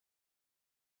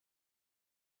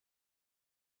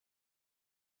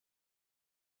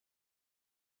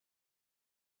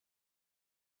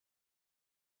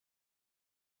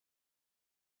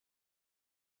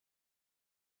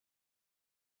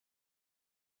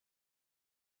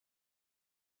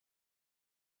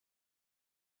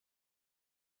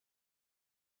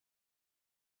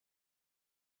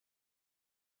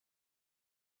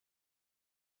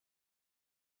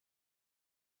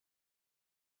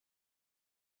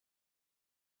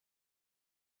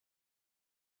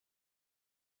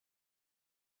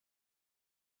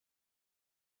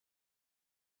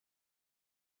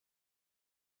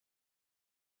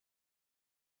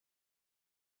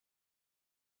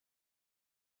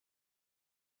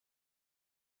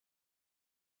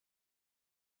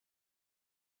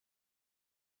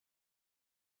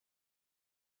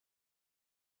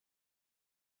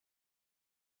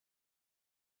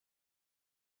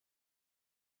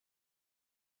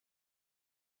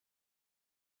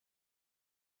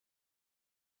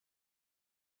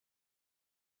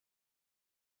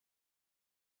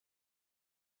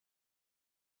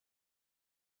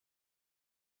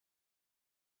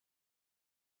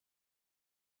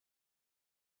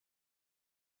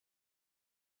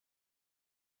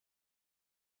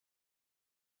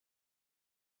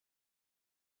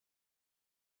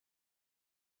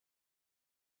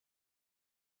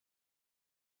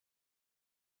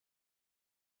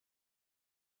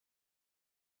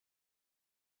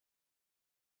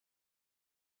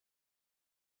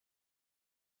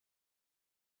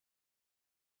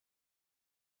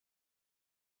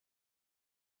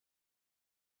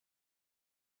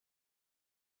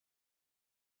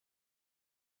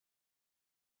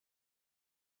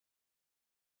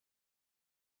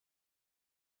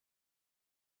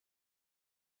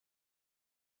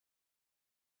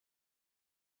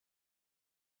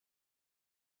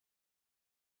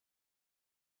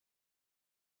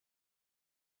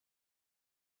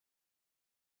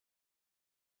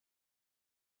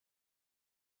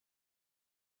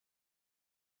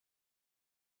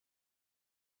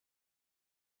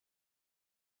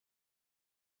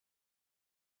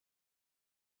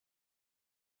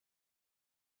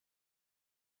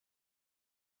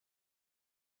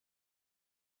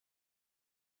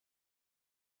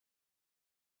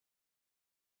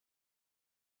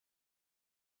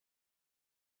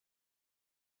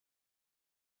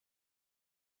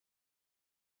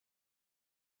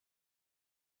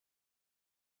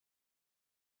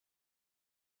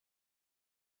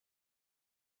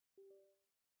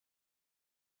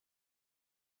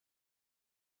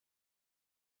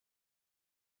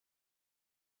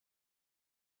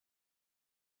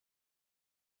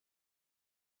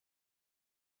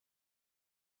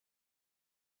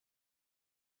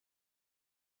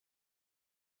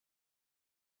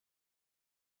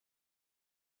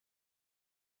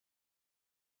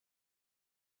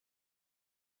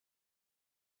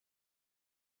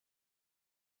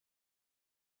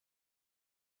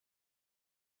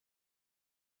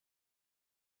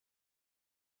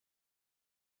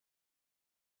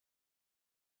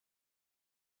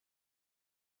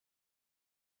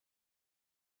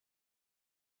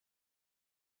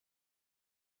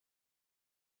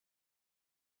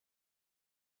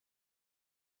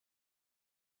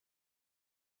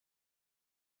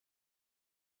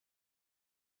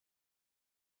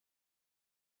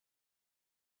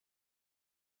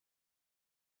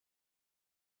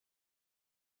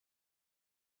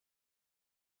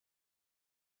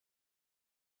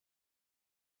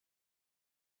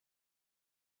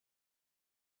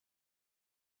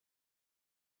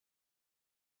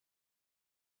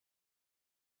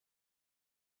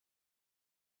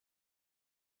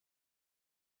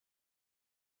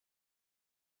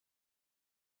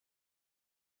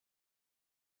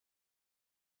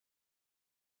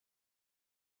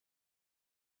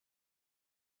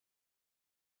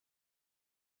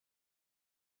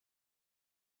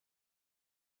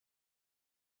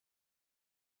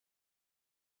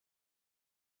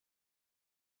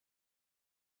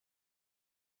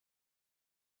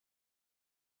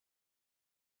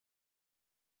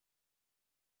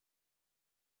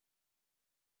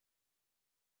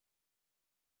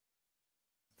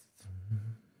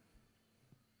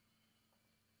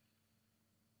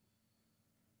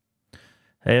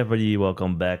Hey everybody,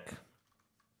 welcome back.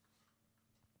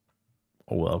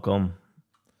 Or welcome.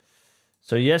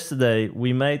 So yesterday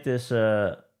we made this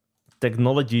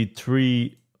technology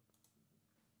tree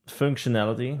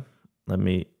functionality. Let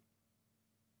me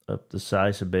up the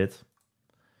size a bit.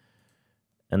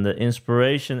 And the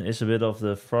inspiration is a bit of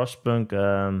the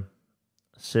Frostpunk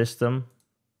system.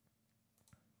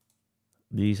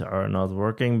 These are not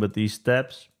working, but these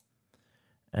steps.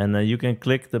 And you can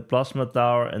click the plasma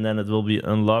tower and then it will be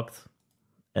unlocked.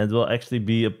 And it will actually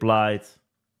be applied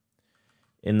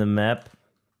in the map.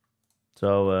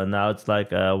 So now it's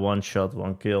like one shot,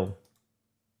 one kill.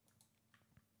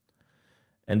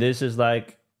 And this is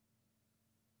like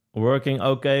working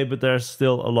okay, but there's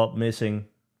still a lot missing.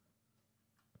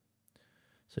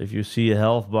 So if you see a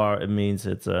health bar, it means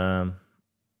it's,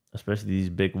 especially these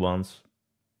big ones,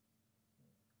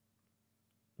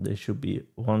 they should be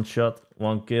one shot,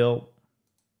 one kill.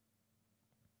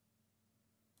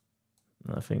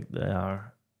 I think there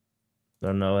are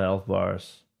no health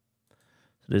bars.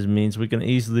 So this means we can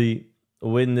easily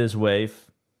win this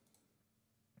wave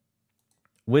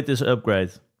with this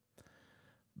upgrade.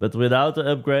 But without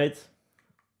the upgrade,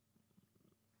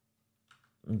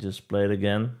 just play it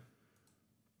again.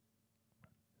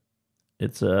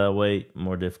 It's way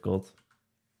more difficult.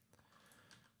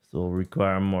 Still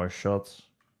require more shots.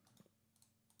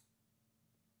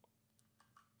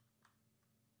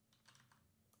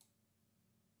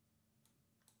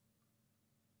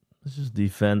 Let's just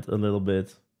defend a little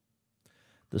bit.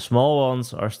 The small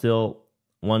ones are still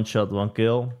one shot, one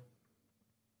kill.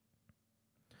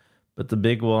 But the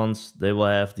big ones, they will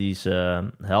have these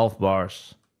health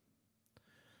bars.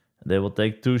 They will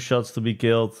take 2 shots to be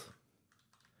killed.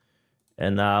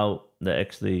 And now they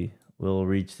actually will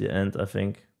reach the end, I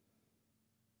think.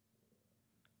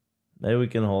 Maybe we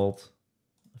can hold.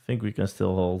 I think we can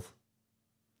still hold.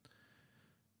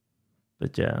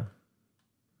 But yeah,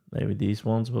 maybe these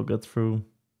ones will get through.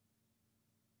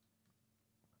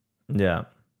 Yeah,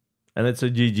 and it's a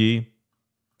GG.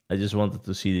 I just wanted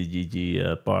to see the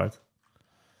GG part.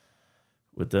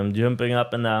 With them jumping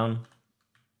up and down.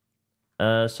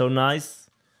 So nice.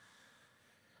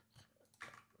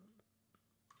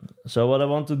 So what I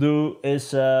want to do is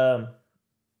to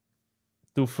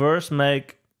first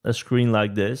make a screen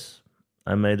like this.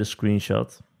 I made a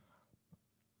screenshot.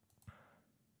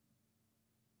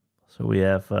 So we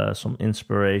have some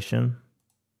inspiration.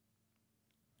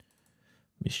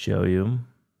 Let me show you.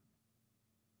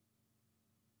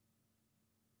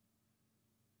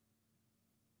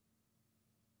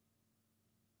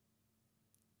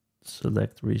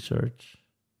 Select research.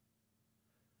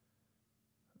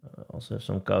 Also have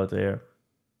some code here.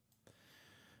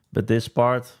 But this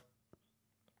part,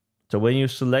 so when you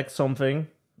select something,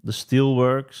 the steel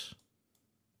works.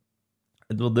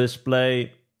 It will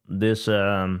display this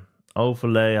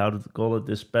overlay, how to call it,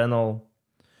 this panel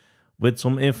with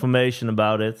some information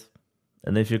about it.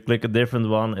 And if you click a different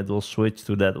one, it will switch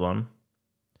to that one.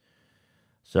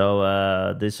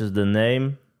 So this is the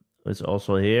name. It's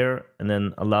also here, and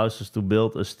then allows us to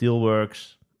build a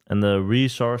steelworks and the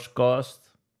resource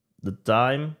cost, the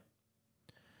time,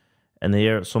 and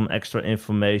here some extra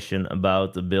information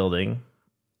about the building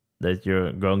that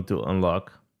you're going to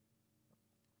unlock.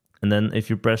 And then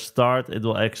if you press start, it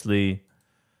will actually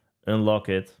unlock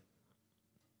it.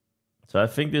 So I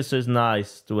think this is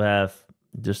nice to have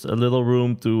just a little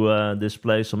room to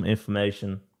display some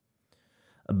information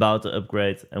about the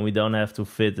upgrade, and we don't have to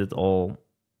fit it all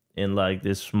in like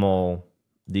this small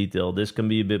detail. This can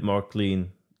be a bit more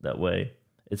clean that way.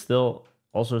 It still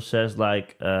also says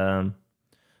like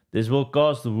this will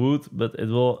cost wood, but it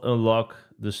will unlock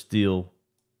the steel.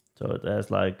 So it has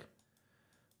like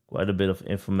quite a bit of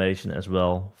information as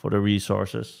well for the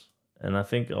resources. And I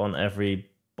think on every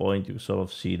point you sort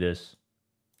of see this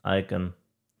icon.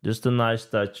 Just a nice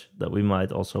touch that we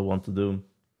might also want to do.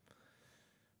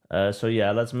 So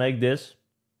yeah, let's make this.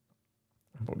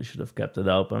 Probably should have kept it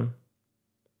open.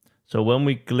 So when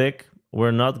we click,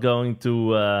 we're not going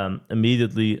to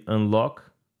immediately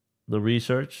unlock the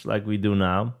research like we do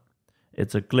now.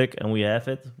 It's a click and we have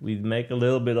it. We make a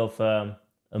little bit of a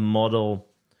model,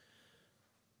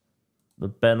 the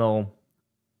panel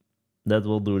that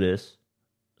will do this.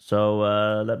 So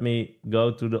let me go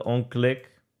to the on click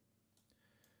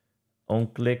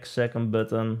second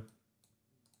button.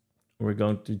 We're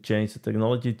going to change the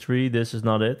technology tree. This is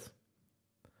not it.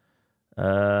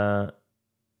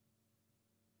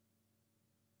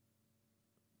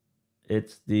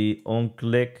 It's the on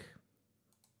click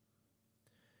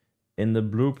in the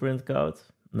blueprint code.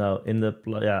 No, in the,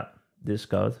 yeah, this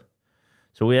code.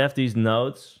 So we have these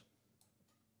nodes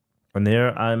And here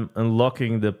I'm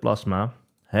unlocking the plasma.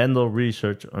 Handle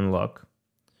research unlock.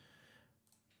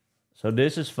 So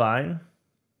this is fine.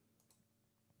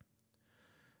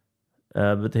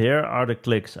 But here are the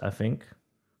clicks, I think.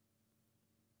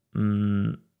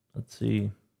 Let's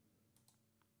see.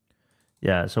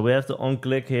 Yeah, so we have to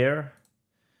on-click here.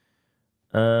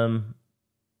 And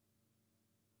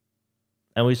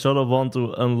we sort of want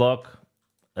to unlock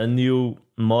a new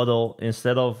model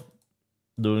instead of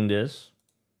doing this.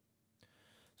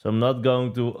 So I'm not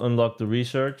going to unlock the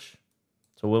research.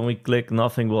 So when we click,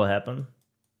 nothing will happen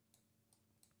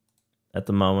at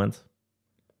the moment.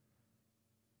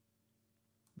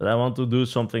 But I want to do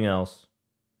something else.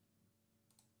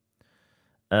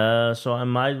 So I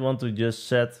might want to just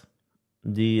set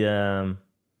the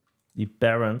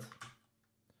parent.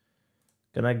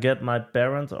 Can I get my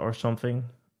parent or something?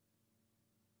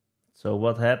 So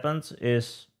what happens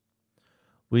is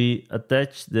we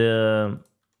attach the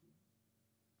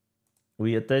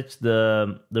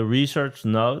research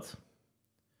node,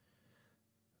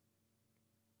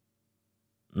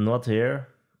 not here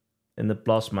in the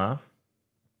plasma.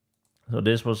 So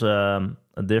this was a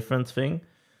different thing,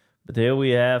 but here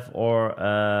we have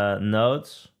our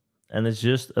nodes, and it's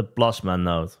just a plasma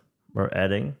node we're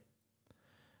adding.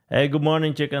 Hey, good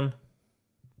morning, chicken.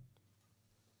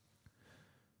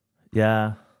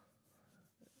 Yeah,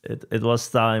 it was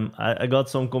time. I got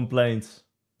some complaints.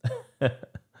 I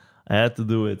had to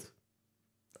do it.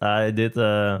 I did,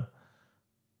 yeah,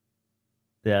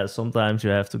 sometimes you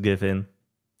have to give in.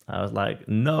 I was like,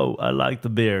 no, I like the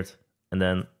beard. And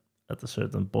then at a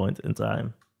certain point in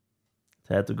time, it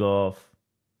had to go off.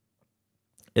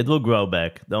 It will grow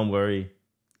back, don't worry.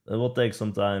 It will take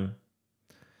some time.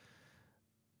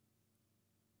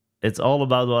 It's all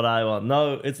about what I want.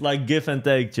 No, it's like give and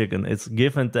take, chicken. It's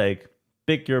give and take.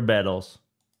 Pick your battles.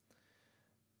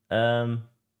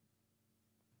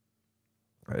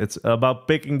 It's about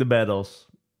picking the battles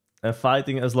and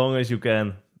fighting as long as you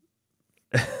can.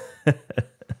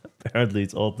 Apparently,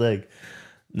 it's all take.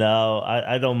 No,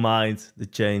 I don't mind the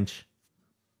change.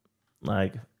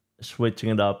 Like switching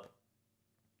it up.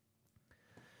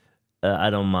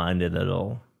 I don't mind it at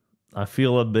all. I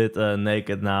feel a bit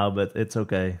naked now, but it's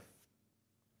okay.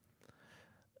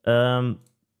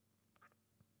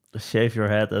 Shave your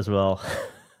head as well.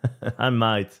 I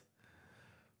might.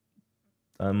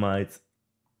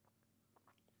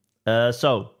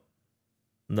 So,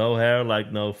 no hair,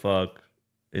 like no fuck.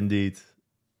 Indeed.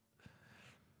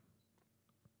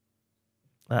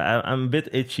 I'm a bit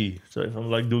itchy, so if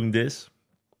I'm like doing this,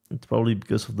 it's probably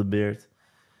because of the beard.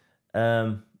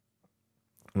 But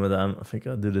I think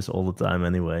I do this all the time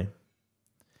anyway.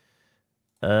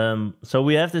 So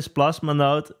we have this plasma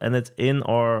node, and it's in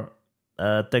our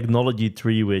technology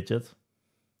tree widget.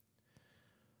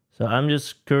 So I'm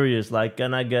just curious, like,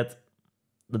 can I get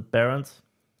the parent?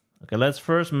 Okay, let's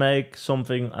first make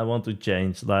something I want to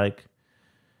change. Like,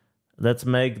 let's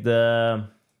make a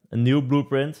new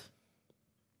blueprint.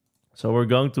 So we're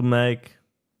going to make,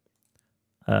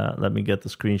 let me get the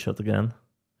screenshot again.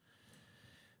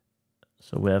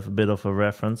 So we have a bit of a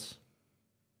reference.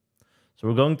 So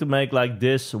we're going to make like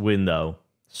this window.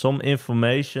 Some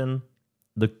information,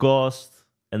 the cost,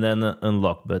 and then an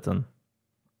unlock button.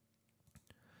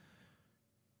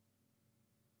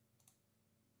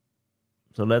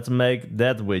 So let's make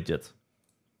that widget.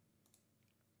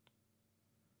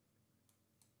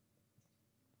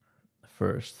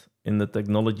 First, in the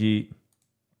technology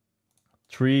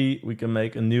tree, we can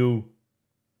make a new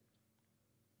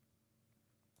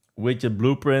widget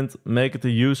blueprint, make it a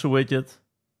user widget,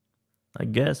 I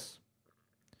guess.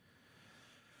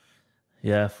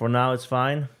 Yeah, for now it's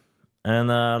fine. And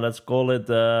let's call it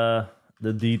the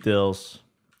details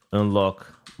unlock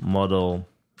model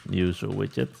user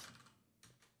widget.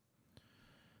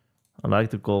 I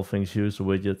like to call things user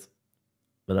widget,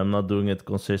 but I'm not doing it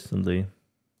consistently.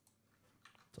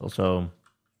 It's also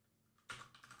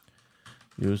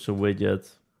user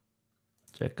widget,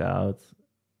 checkout.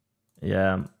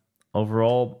 Yeah,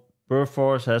 overall,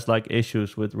 Perforce has like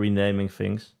issues with renaming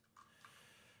things.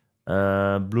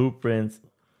 Blueprint.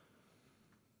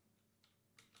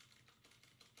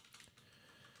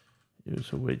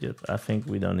 User widget. I think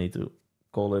we don't need to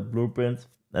call it blueprint.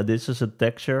 This is a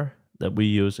texture that we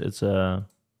use. It's not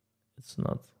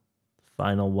the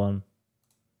final one.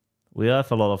 We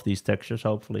have a lot of these textures,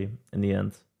 hopefully, in the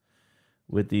end.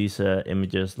 With these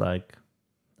images, like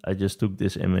I just took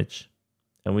this image.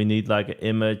 And we need like an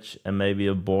image and maybe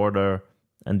a border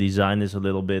and design this a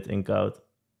little bit in code.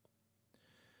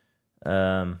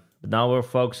 But now we're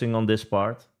focusing on this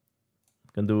part.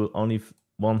 We can do only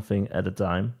one thing at a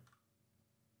time.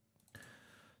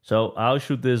 So how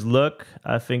should this look?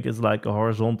 I think it's like a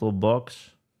horizontal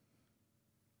box.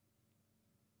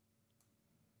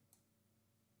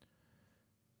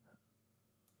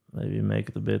 Maybe make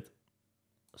it a bit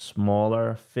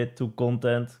smaller. Fit to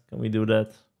content. Can we do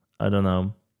that? I don't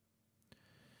know.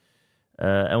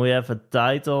 And we have a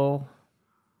title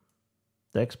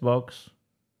text box.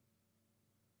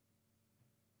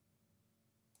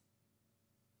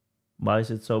 Why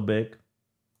is it so big?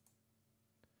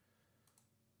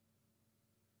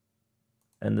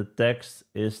 And the text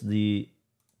is the...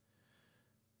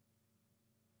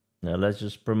 Now let's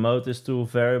just promote this to a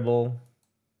variable.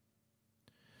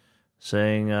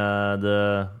 Saying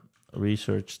the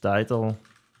research title.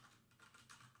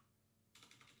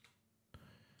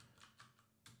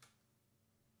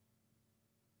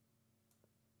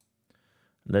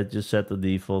 Let's just set the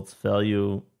default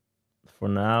value for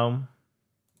now.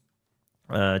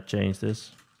 Change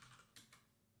this.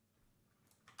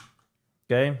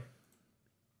 Okay.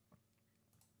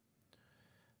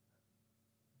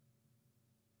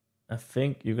 I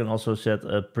think you can also set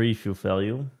a preview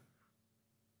value.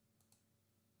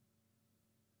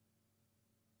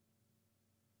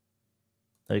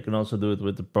 You can also do it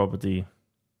with the property.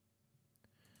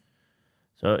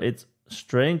 So it's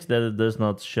strange that it does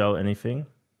not show anything.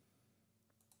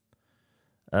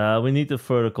 We need a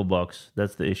vertical box.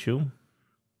 That's the issue.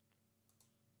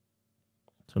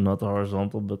 So not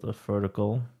horizontal, but a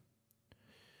vertical.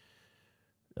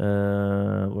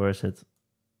 Where is it?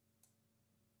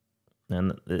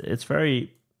 And it's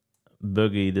very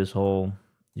buggy, this whole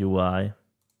UI.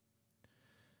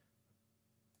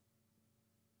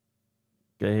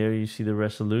 Okay, here you see the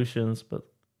resolutions, but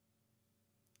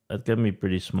that can be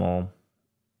pretty small.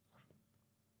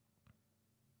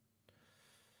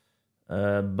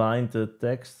 Bind the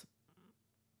text.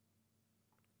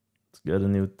 Let's get a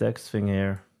new text thing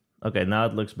here. Okay, now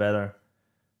it looks better.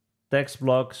 Text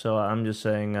block, so I'm just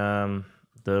saying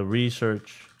the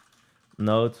research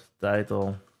node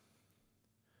title.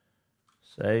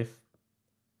 Save.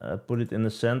 Put it in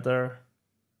the center.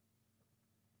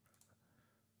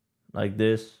 Like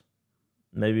this.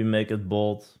 Maybe make it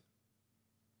bold.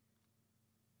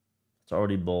 It's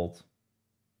already bold.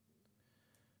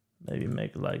 Maybe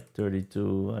make it like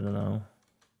 32, I don't know.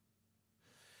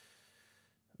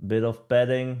 Bit of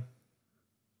padding.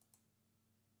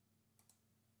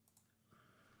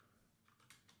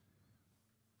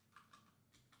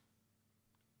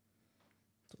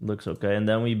 Looks okay. And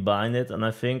then we bind it, and I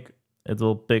think it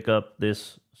will pick up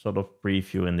this sort of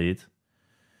preview indeed.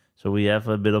 So we have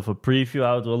a bit of a preview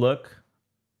how it will look.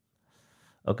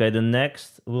 Okay, the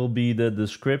next will be the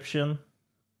description.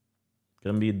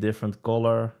 Can be a different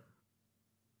color.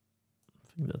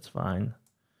 I think that's fine.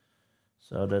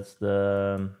 So that's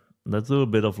the... Let's do a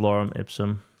bit of lorem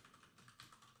ipsum.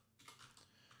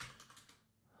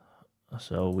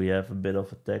 So we have a bit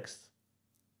of a text.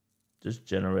 Just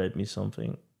generate me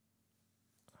something.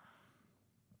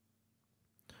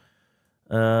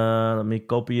 Let me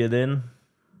copy it in.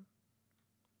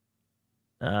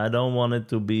 I don't want it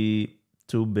to be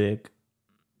too big.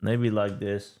 Maybe like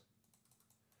this.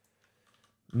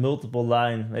 Multiple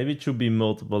line. Maybe it should be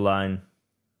multiple line.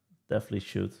 Definitely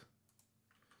should.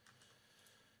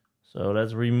 So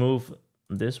let's remove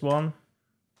this one.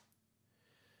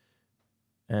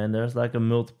 And there's like a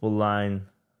multiple line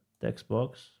text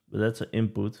box, but that's an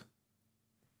input.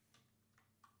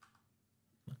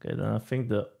 Okay, then I think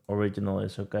the original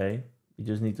is okay. We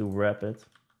just need to wrap it.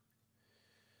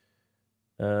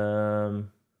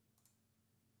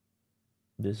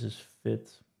 This is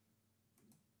fit.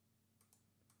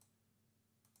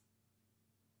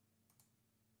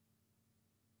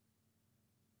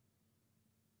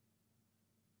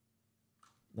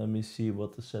 Let me see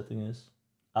what the setting is.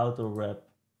 Auto wrap.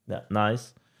 Yeah,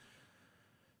 nice.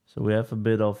 So we have a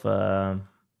bit of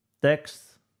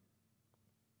text.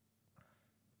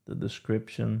 The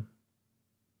description.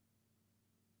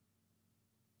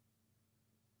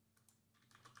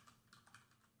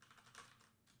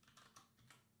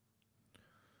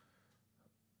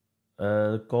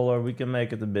 The color, we can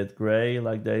make it a bit gray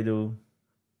like they do.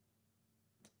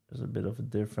 There's a bit of a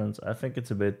difference. I think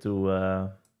it's a bit too,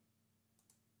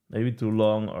 maybe too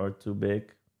long or too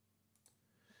big.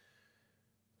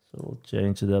 So we'll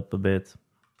change it up a bit.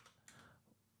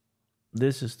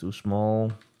 This is too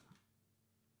small.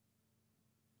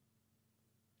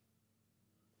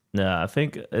 Yeah, I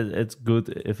think it's good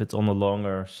if it's on the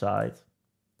longer side.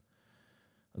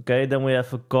 Okay, then we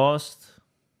have a cost.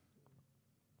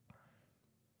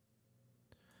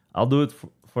 I'll do it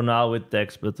for now with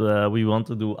text, but we want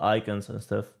to do icons and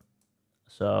stuff.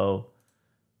 So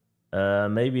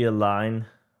maybe a line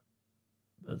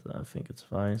but I think it's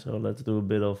fine. So let's do a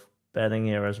bit of padding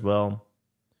here as well.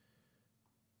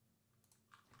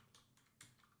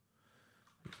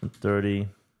 30,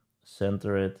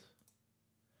 center it.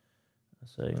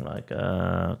 Saying like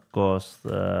cost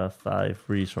 5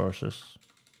 resources.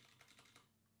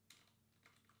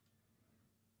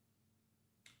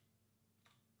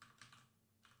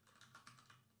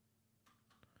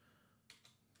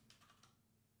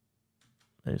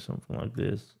 Maybe something like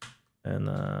this. And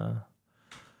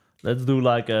let's do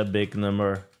like a big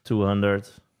number, 200.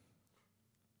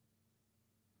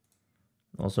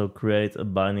 Also create a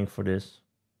binding for this.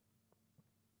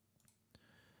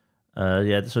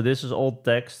 Yeah, so this is all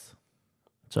text.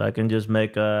 So I can just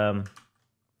make a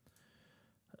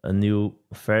new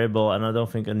variable, and I don't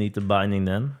think I need the binding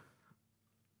then.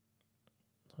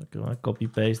 So can I copy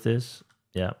paste this?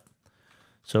 Yeah.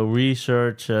 So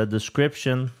research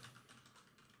description.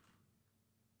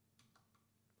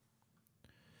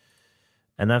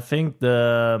 And I think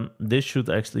this should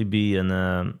actually be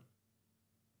a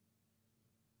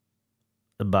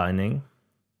binding,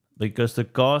 because the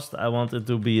cost, I want it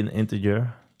to be an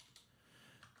integer.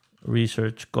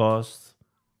 Research cost.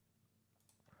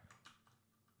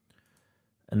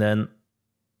 And then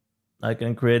I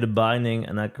can create a binding,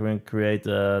 and I can create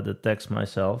the text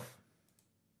myself.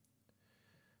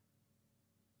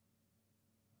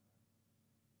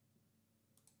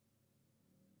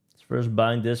 Let's first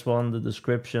bind this one, the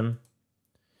description,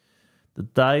 the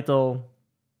title.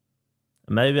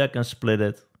 Maybe I can split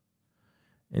it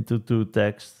into 2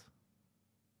 text.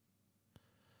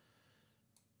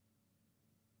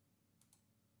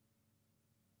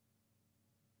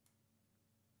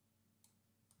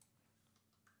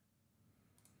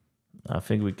 I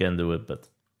think we can do it, but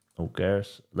who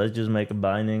cares? Let's just make a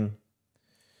binding,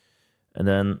 and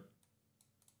then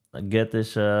I get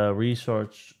this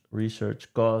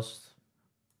research cost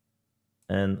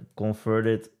and convert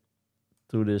it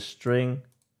to this string,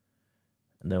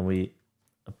 and then we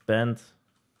append,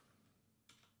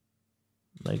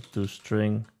 make to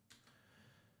string.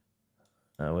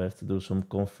 We have to do some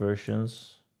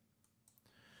conversions.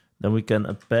 Then we can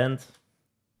append.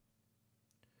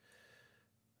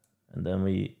 And then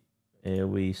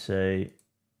we say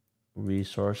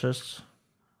resources.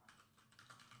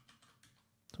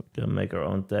 So we can make our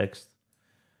own text.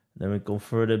 Then we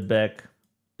convert it back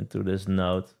into this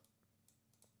node.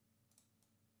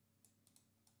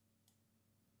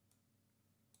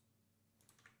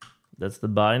 That's the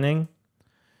binding.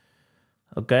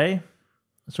 Okay,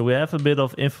 so we have a bit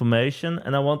of information,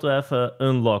 and I want to have an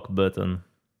unlock button.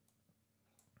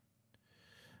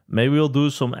 Maybe we'll do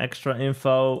some extra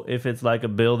info. If it's like a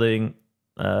building,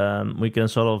 we can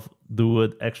sort of do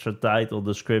an extra title,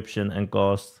 description, and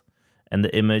cost, and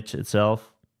the image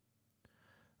itself.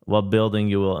 What building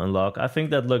you will unlock. I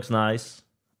think that looks nice.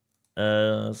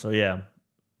 So yeah.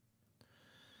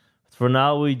 For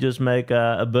now, we just make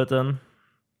a button.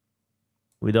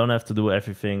 We don't have to do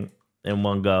everything in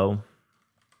one go.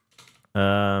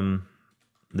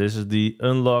 This is the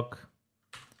unlock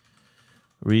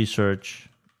research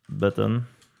button,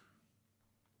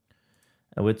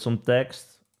 and with some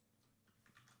text.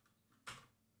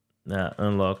 Yeah,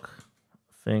 unlock.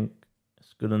 I think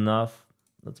it's good enough.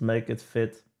 Let's make it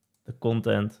fit the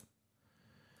content.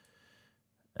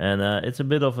 And it's a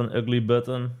bit of an ugly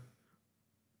button.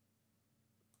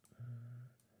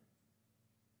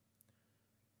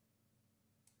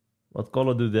 What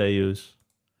color do they use?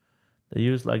 They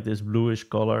use like this bluish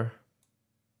color.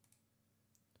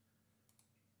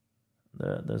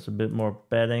 There's a bit more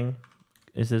padding.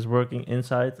 Is this working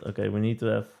inside? Okay, we need to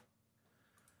have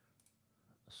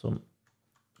some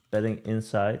padding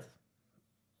inside.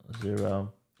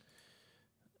 0.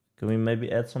 Can we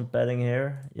maybe add some padding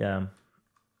here? Yeah,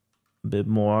 a bit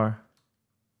more.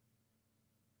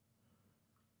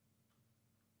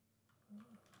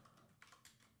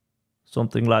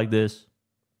 Something like this.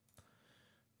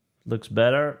 Looks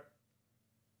better.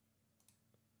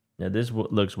 Yeah, this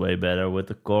looks way better with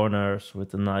the corners, with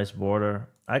the nice border.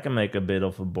 I can make a bit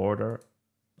of a border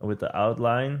with the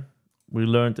outline. We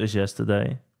learned this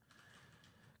yesterday.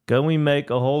 Can we make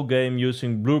a whole game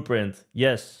using Blueprint?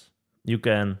 Yes, you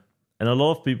can. And a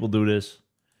lot of people do this.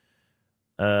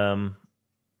 Yeah,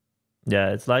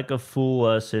 it's like a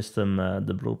full system,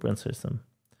 the Blueprint system.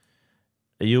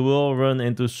 You will run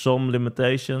into some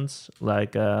limitations,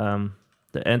 like the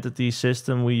entity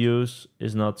system we use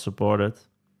is not supported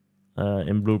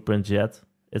in Blueprint yet.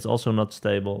 It's also not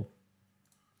stable.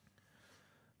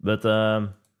 But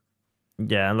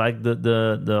yeah, like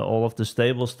the all of the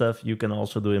stable stuff you can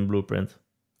also do in Blueprint.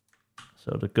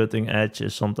 So the cutting edge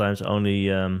is sometimes only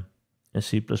in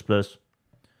C++.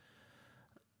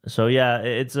 So yeah,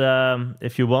 it's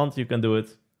if you want, you can do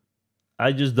it.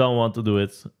 I just don't want to do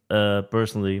it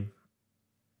personally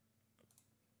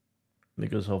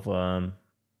because of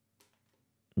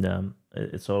yeah,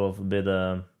 it's sort of a bit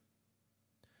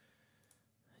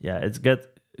yeah, it's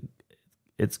get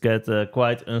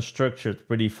quite unstructured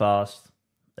pretty fast,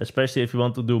 especially if you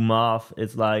want to do math.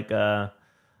 It's like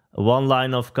one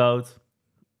line of code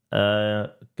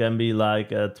can be like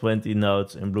 20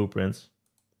 nodes in blueprints.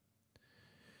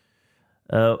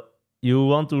 Uh, you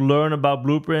want to learn about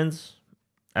blueprints?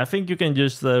 I think you can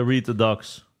just read the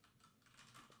docs.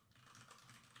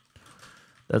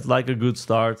 That's like a good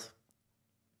start.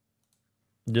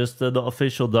 Just the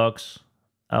official docs.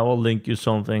 I will link you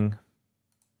something.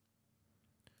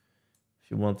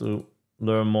 If you want to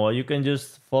learn more, you can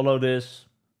just follow this.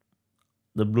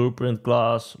 The blueprint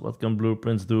class, what can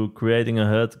blueprints do? Creating a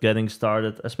HUD, getting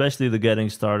started, especially the getting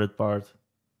started part.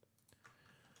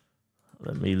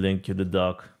 Let me link you the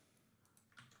doc.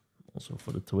 Also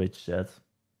for the Twitch chat.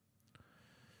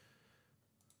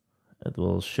 It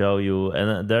will show you,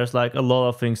 and there's like a lot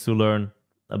of things to learn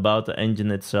about the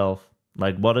engine itself.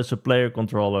 Like what is a player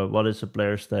controller? What is a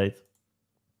player state?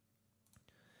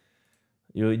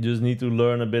 You just need to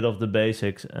learn a bit of the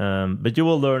basics, but you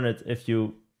will learn it if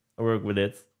you work with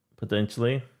it,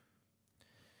 potentially.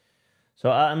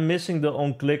 So I'm missing the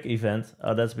on-click event.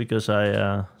 That's because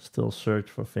I still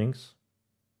search for things.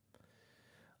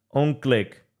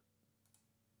 On-click.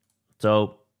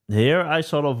 So here I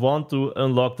sort of want to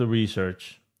unlock the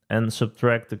research and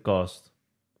subtract the cost.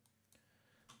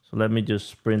 So let me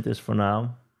just print this for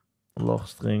now. Log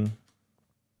string.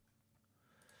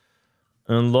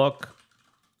 Unlock,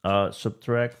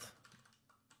 subtract,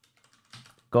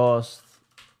 cost,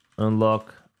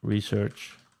 unlock,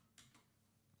 research.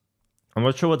 I'm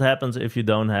not sure what happens if you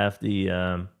don't have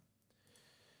the...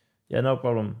 yeah, no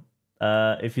problem.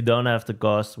 If you don't have the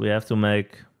cost, we have to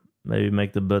maybe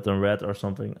make the button red or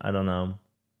something. I don't know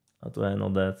how to handle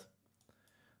that.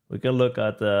 We can look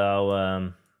at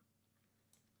how...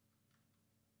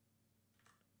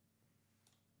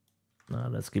 no,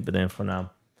 let's keep it in for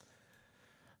now.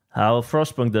 How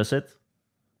Frostpunk does it.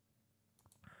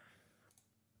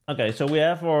 Okay, so we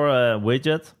have our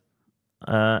widget.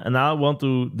 And now I want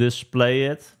to display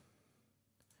it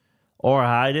or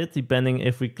hide it, depending.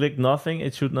 If we click nothing,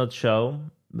 it should not show.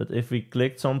 But if we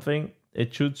click something,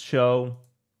 it should show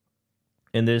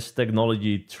in this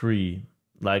technology tree,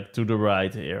 like to the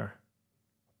right here,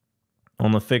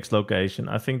 on a fixed location.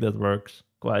 I think that works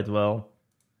quite well.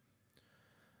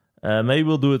 Maybe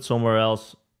we'll do it somewhere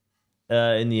else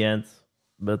in the end.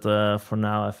 But for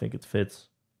now, I think it fits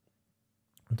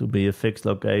to be a fixed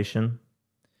location.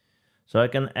 So I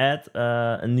can add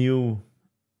a new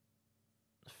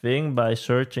thing by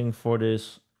searching for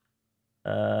this,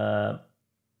 what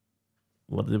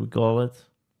did we call it?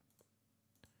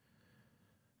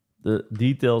 The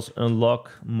details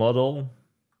unlock model.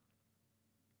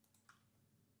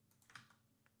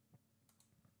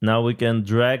 Now we can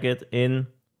drag it in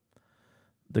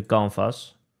the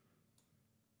canvas.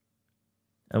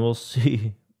 And we'll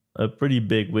see a pretty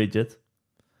big widget.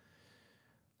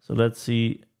 So let's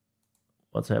see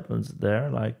what happens there.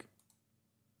 Like,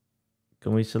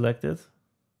 can we select it?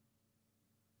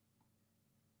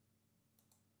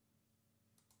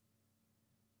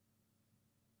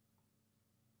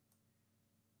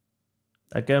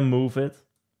 I can move it.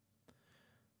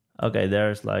 Okay,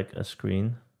 there's like a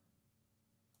screen.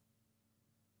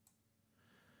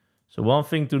 So one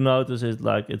thing to notice is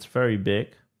like it's very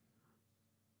big.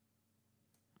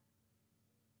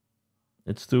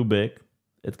 It's too big.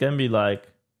 It can be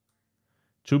like,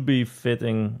 should be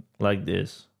fitting like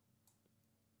this.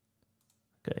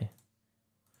 Okay.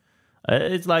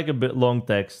 It's like a bit long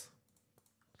text.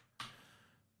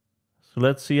 So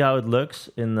let's see how it looks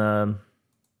in the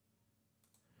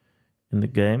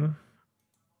game.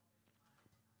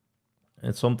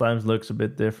 It sometimes looks a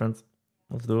bit different.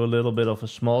 Let's do a little bit of a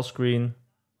small screen.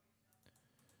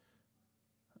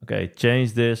 Okay,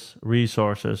 change this,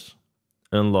 resources,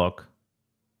 unlock.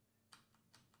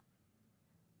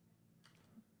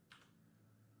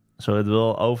 So it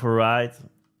will override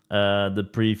the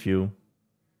preview.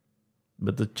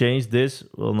 But to change this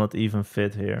will not even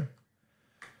fit here.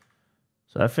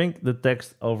 So I think the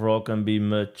text overall can be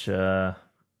much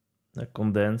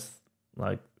condensed.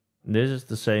 Like this is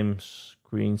the same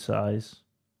screen size.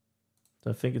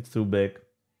 So I think it's too big.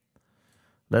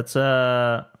 Let's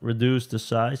reduce the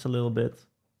size a little bit.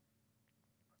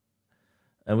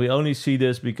 And we only see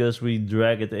this because we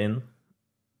drag it in.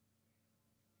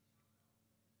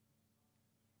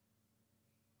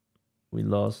 We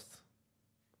lost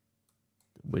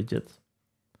the widget.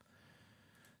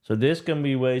 So this can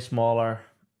be way smaller.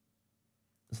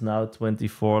 It's now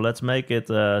 24. Let's make it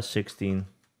 16.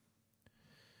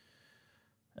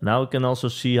 And now we can also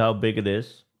see how big it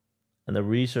is. And the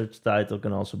research title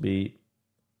can also be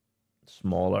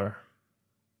smaller.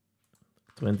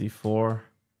 24.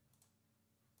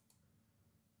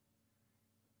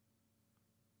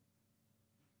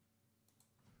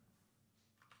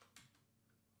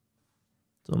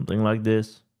 Something like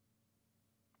this.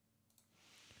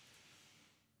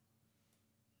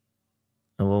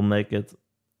 And we'll make it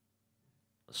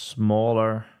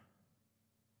smaller.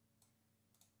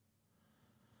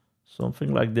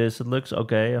 Something like this. It looks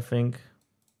okay, I think.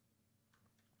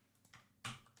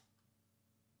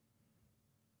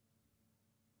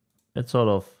 It's sort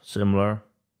of similar.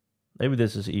 Maybe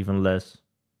this is even less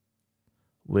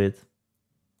width.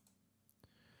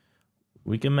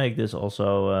 We can make this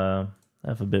also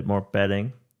have a bit more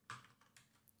padding.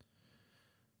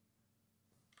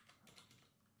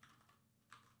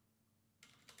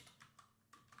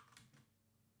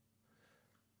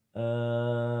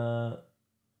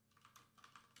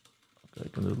 Okay, I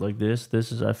can do it like this.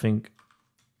 This is, I think,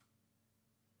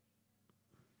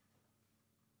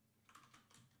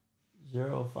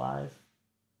 0.5.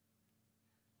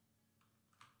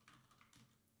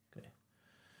 Okay.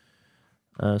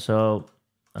 So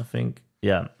I think,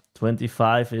 yeah,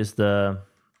 25 is the,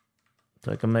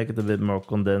 so I can make it a bit more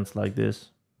condensed like this.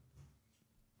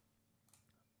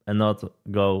 And not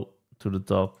go to the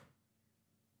top.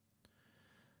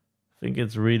 I think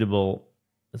it's readable.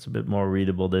 It's a bit more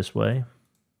readable this way.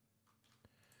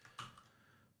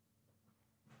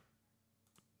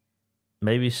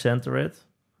 Maybe center it.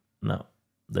 No,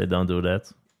 they don't do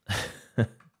that.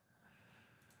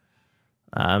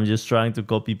 I'm just trying to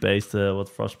copy paste what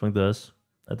Frostpunk does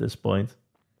at this point.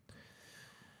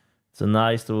 It's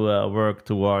nice to work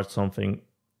towards something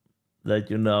that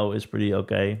you know is pretty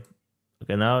okay.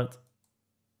 Okay, now it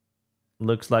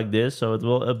looks like this, so it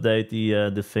will update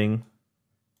the thing.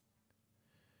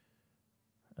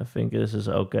 I think this is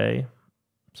okay.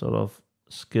 Sort of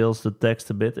scales the text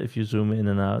a bit if you zoom in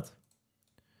and out.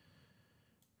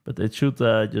 But it should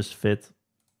just fit.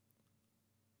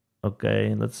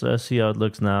 Okay, let's see how it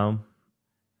looks now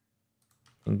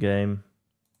in game.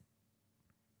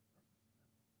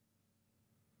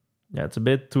 Yeah, it's a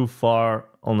bit too far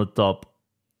on the top,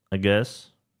 I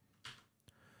guess.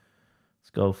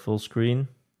 Let's go full screen.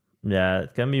 Yeah,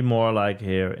 it can be more like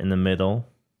here in the middle.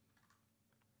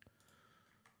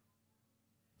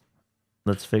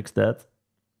 Let's fix that.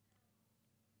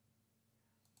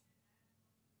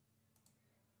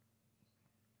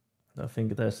 I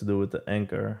think it has to do with the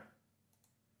anchor.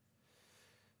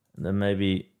 And then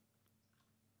maybe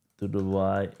to the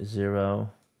Y 0.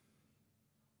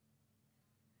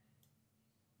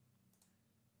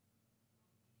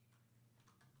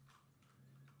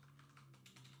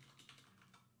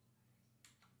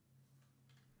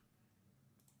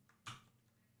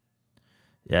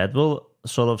 Yeah, it will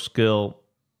sort of scale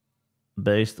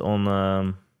based on...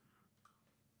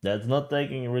 yeah, it's not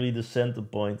taking really the center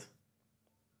point.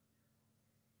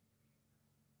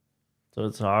 So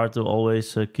it's hard to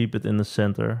always keep it in the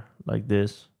center like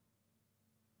this.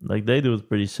 Like they do it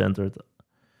pretty centered.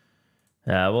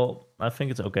 Yeah, well, I think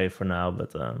it's okay for now,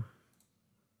 but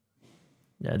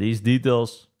yeah, these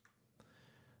details,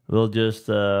 we'll just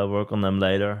work on them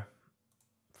later.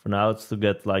 For now, it's to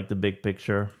get like the big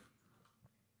picture.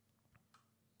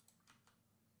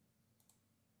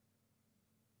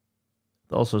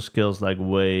 It also scales like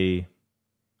way...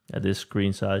 Yeah, this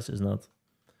screen size is not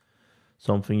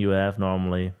something you have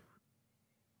normally.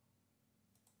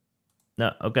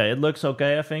 No, okay, it looks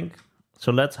okay, I think.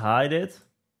 So let's hide it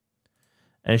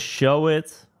and show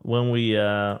it when we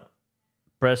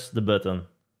press the button.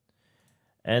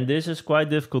 And this is quite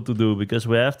difficult to do because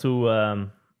we have to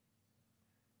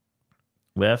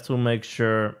make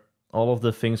sure all of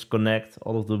the things connect,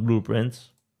 all of the blueprints.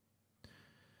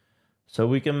 So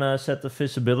we can set the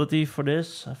visibility for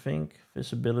this, I think.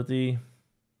 Visibility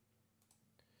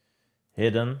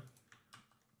hidden.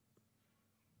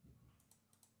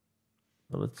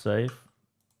 Let's save.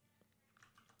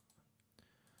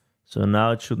 So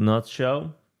now it should not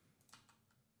show.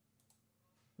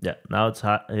 Yeah, now it's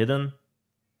hidden.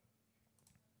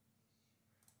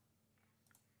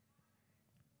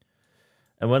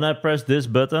 And when I press this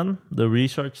button, the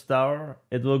research tower,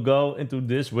 it will go into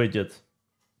this widget.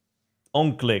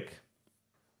 On click.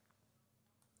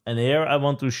 And here I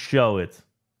want to show it.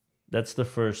 That's the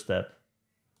first step.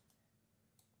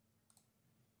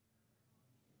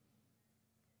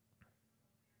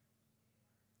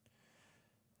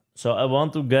 So I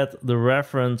want to get the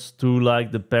reference to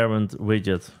like the parent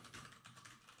widget.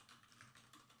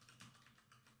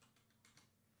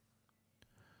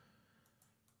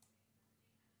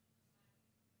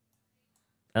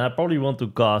 And I probably want to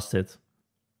cast it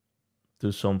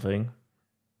to something.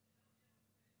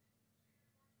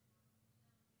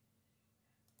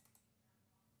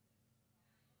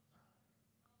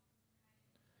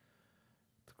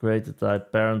 To create the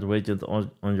type parent widget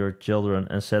on your children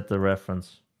and set the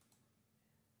reference.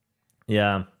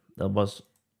 Yeah, that was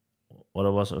what I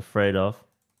was afraid of.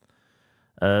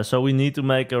 So we need to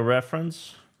make a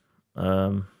reference.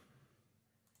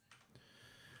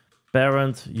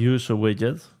 Parent user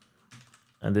widget.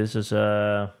 And this is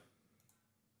a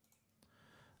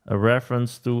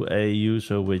reference to a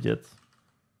user widget.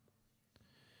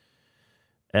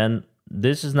 And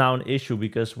this is now an issue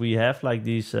because we have like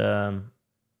these different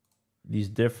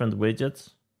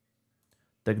widgets.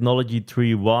 Technology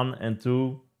tree 1 and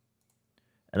 2.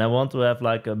 And I want to have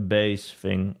like a base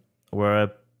thing where I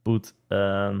put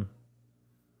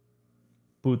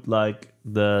like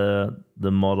the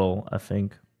model, I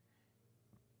think.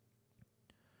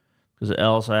 Because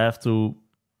else I have to,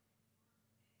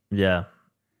 yeah,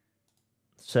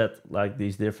 set like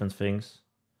these different things.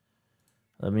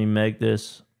 Let me make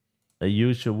this a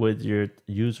user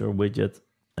widget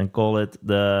and call it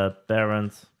the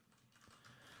parent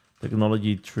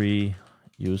technology tree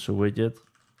user widget.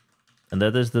 And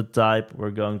that is the type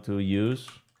we're going to use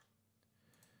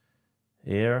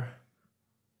here.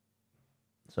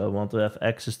 So I want to have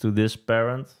access to this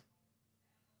parent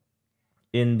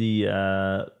in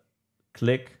the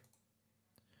click.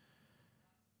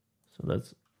 So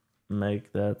let's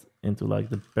make that into like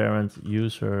the parent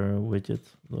user widget.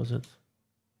 What was it?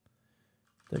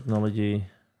 Technology.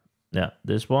 Yeah,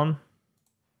 this one.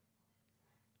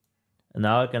 And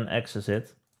now I can access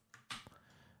it.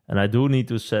 And I do need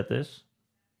to set this.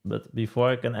 But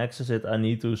before I can access it, I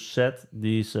need to set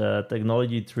these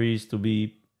technology trees to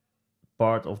be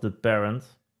part of the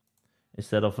parent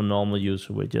instead of a normal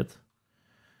user widget.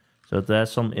 So it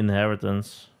has some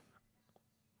inheritance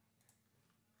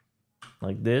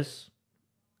like this,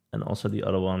 and also the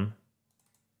other one.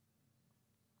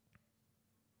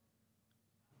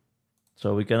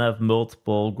 So we can have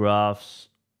multiple graphs.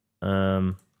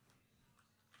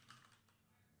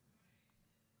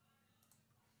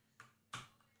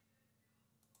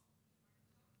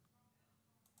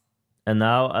 And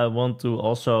now I want to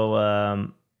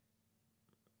also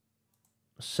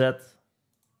set.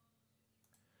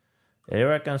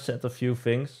 Here I can set a few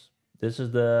things. This is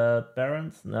the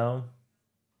parent now.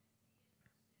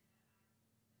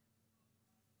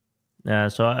 Yeah,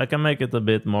 so I can make it a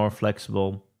bit more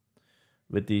flexible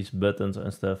with these buttons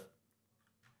and stuff.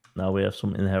 Now we have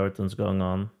some inheritance going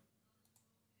on.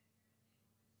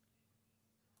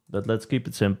 But let's keep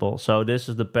it simple. So this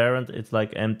is the parent, it's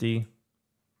like empty.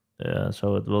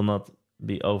 So it will not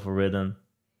be overriding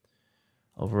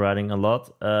a lot.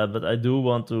 But I do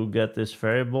want to get this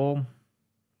variable.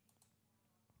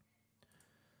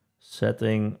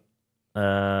 Setting,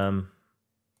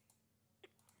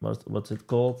 what's it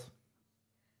called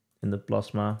in the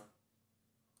Plasma?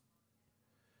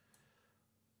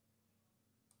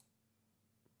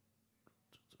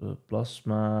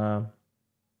 Plasma.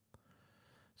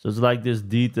 So it's like this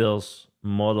details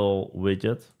model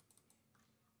widget.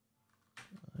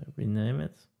 I rename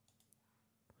it.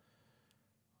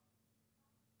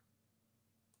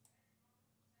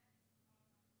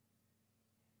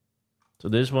 So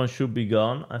this one should be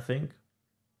gone, I think.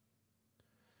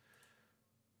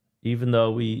 Even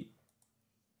though we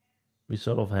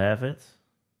sort of have it.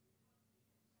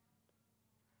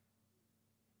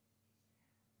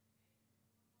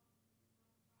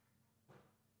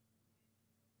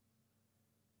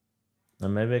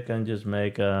 And maybe I can just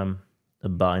make a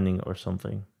binding or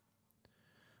something.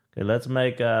 Okay, let's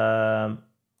make a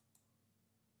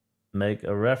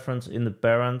reference in the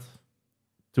parent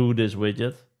to this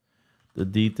widget. The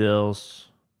details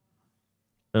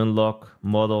unlock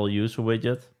model user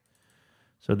widget.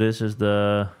 So this is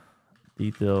the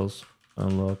details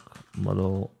unlock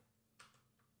model.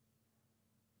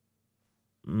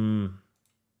 I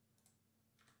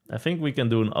think we can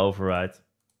do an override.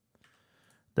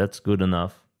 That's good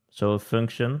enough. So a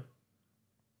function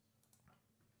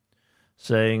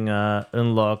saying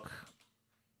unlock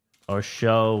or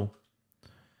show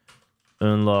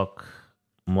unlock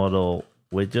model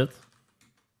widget.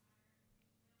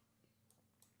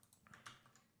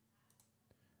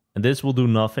 And this will do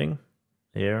nothing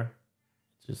here.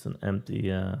 Just an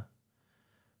empty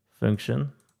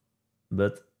function.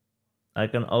 But I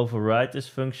can override this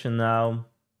function now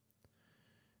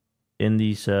in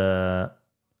these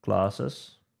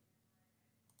classes.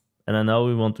 And I know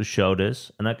we want to show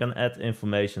this, and I can add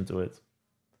information to it.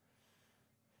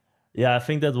 Yeah, I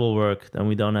think that will work. Then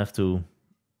we don't have to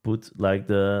put like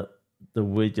the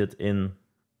widget in.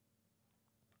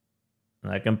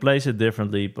 And I can place it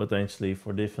differently, potentially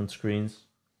for different screens.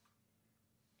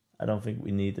 I don't think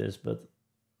we need this, but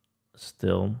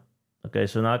still. Okay,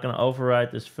 so now I can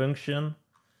override this function.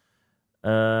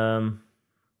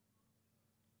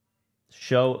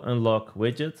 Show unlock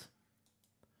widget.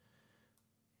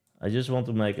 I just want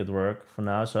to make it work for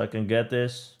now, so I can get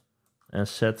this and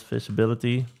set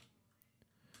visibility.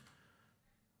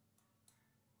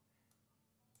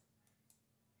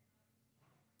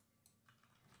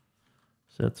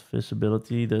 Set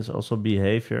visibility, there's also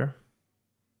behavior.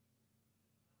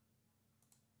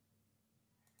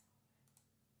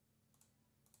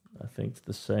 I think it's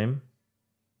the same.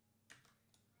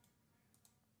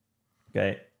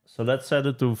 Okay, so let's set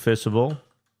it to visible.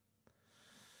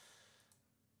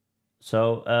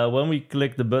 So when we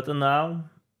click the button now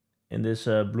in this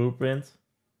blueprint,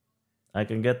 I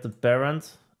can get the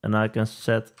parent and I can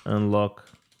set unlock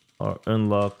or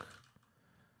unlock,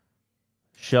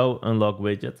 show unlock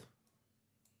widget.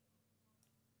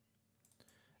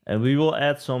 And we will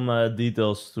add some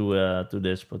details to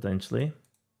this potentially,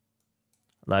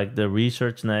 like the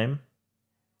research name,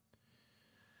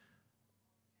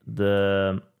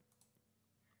 the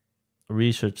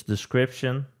research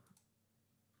description,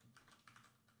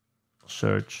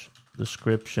 search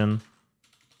description.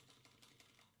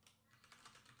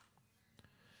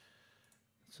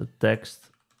 It's a text,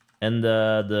 and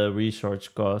the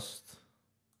research cost.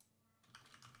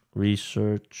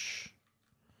 Research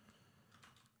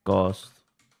cost.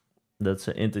 That's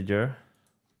an integer.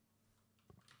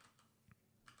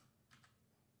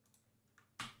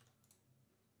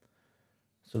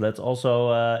 So let's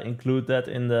also include that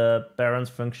in the parent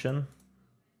function.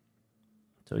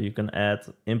 So you can add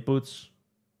inputs.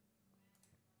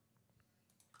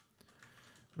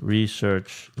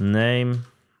 Research name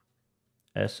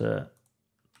as a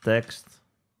text.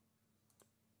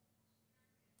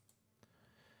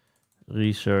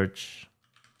 Research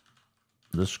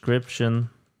description.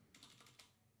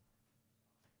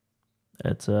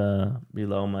 It's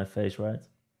below my face, right?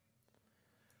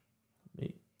 Let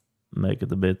me make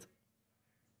it a bit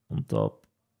on top.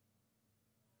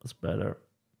 That's better.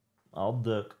 I'll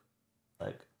duck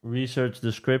like research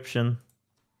description.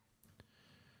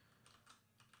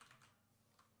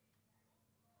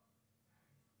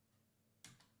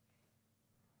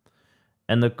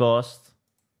 And the cost.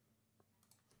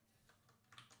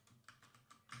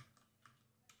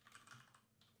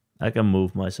 I can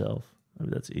move myself.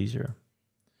 Maybe that's easier.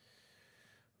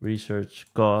 Research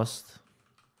cost.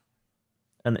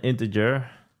 An integer.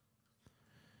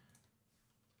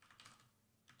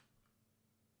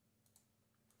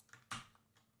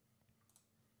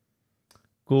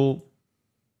 Cool.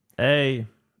 Hey,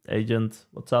 agent.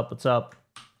 What's up? What's up?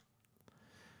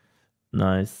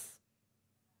 Nice.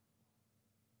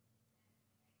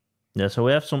 Yeah, so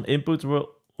we have some input.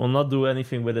 We'll not do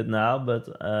anything with it now, but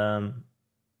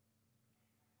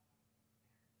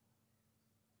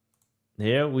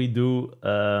here we do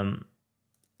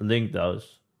link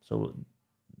those. So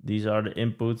these are the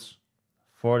inputs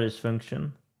for this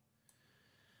function.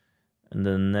 And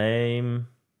the name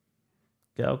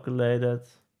calculated.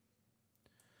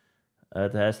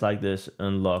 It has like this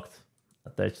unlocked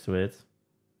attached to it.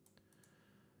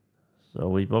 So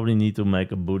we probably need to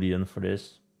make a boolean for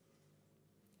this.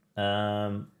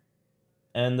 And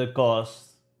the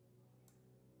cost.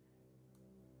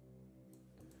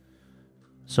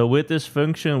 So with this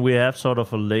function, we have sort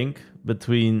of a link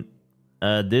between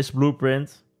this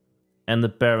blueprint and the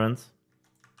parent.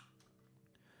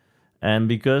 And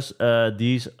because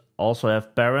these also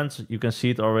have parents, you can see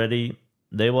it already.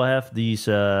 They will have these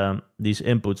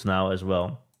inputs now as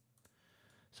well.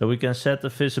 So we can set the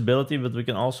visibility, but we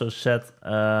can also set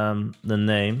the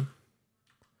name.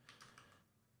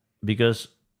 Because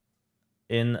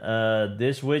in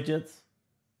this widget,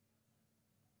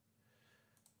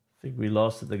 I think we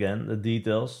lost it again, the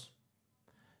details.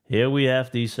 Here we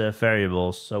have these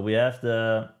variables. So we have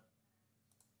the,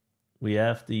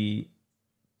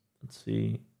 let's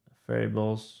see,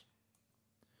 variables.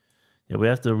 Yeah, we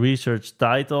have the research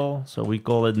title. So we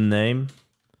call it name,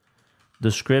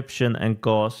 description, and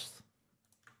cost.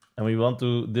 And we want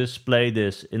to display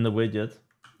this in the widget.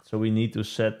 So we need to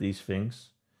set these things.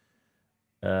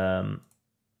 And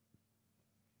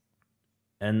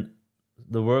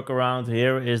the workaround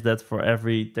here is that for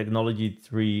every technology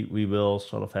tree, we will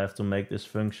sort of have to make this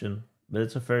function, but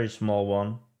it's a very small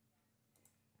one.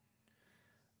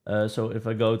 So if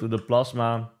I go to the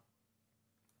plasma,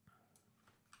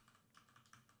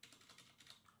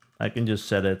 I can just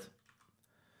set it.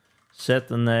 Set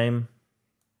the name.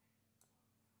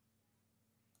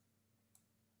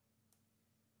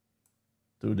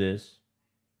 To this.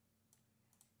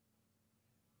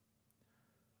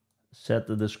 Set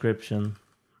the description.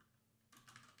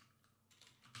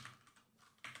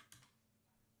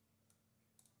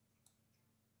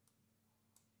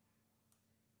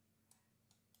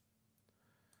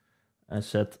 And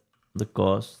set the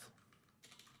cost,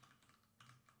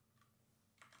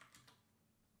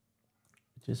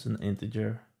 which is an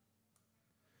integer.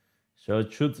 So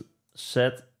it should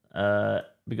set,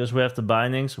 because we have the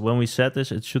bindings, when we set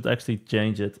this, it should actually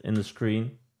change it in the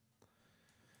screen.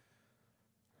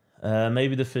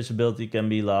 Maybe the visibility can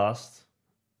be last.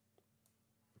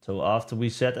 So after we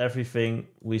set everything,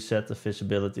 we set the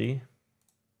visibility.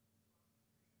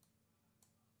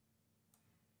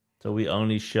 So we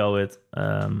only show it.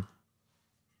 Yeah,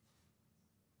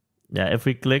 if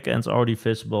we click and it's already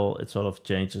visible, it sort of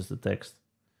changes the text.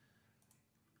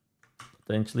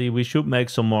 Potentially, we should make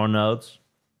some more nodes.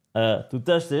 To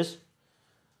test this,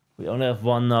 we only have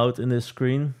one node in this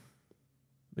screen.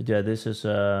 But yeah, this is,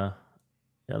 yeah,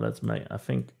 let's make, I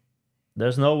think,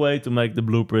 there's no way to make the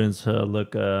blueprints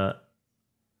look good.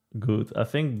 I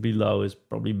think below is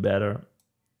probably better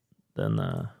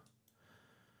than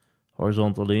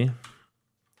horizontally.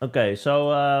 Okay,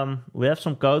 so we have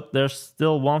some code. There's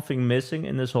still one thing missing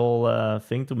in this whole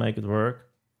thing to make it work.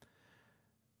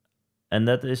 And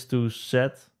that is to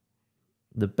set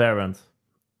the parent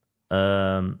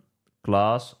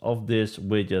class of this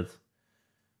widget.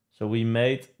 So we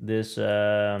made this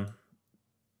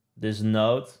this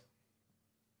node,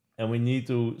 and we need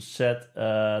to set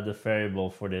the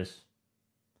variable for this.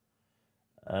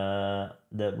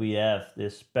 That we have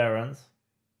this parent,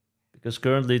 because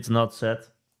currently it's not set.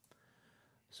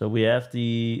 So we have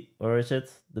the, where is it?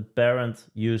 The parent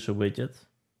user widget.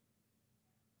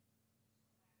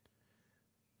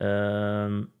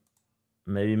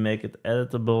 Maybe make it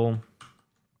editable.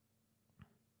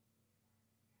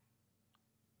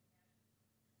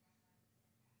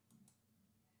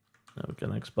 Now we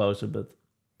can expose it, but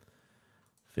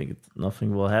I think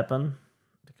nothing will happen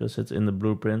because it's in the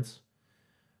blueprints.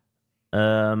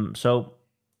 So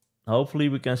hopefully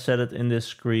we can set it in this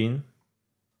screen.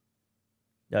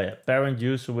 Yeah, parent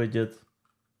user widget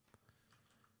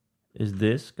is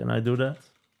this. Can I do that?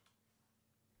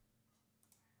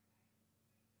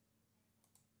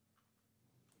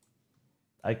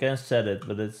 I can set it,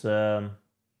 but it's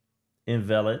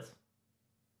invalid.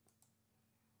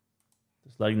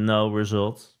 There's like no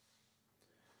results.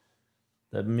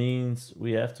 That means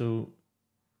we have to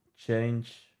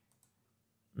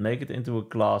make it into a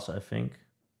class, I think.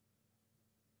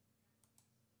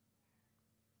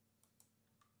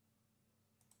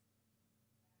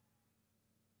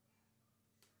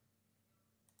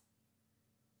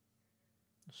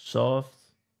 Soft.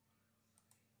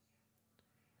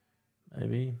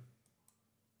 Maybe.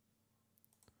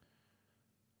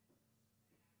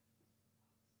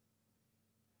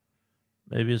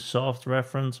 Maybe a soft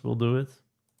reference will do it.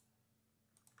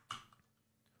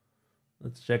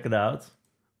 Let's check it out.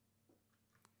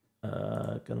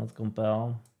 Cannot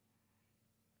compile.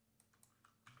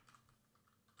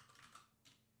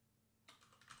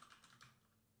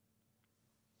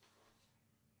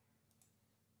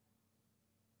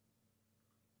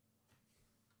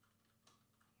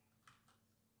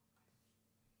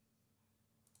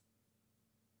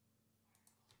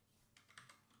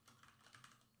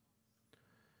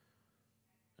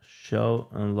 Show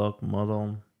unlock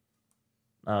model.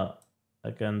 Oh,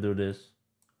 I can do this.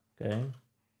 Okay.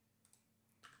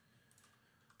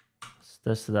 Let's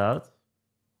test it out.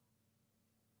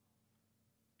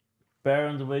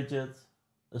 Parent widget,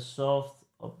 a soft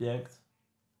object.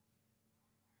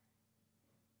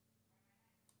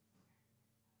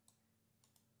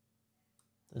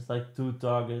 There's like 2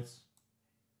 targets.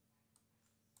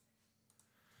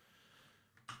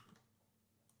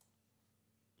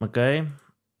 Okay.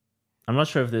 I'm not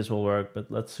sure if this will work,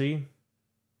 but let's see.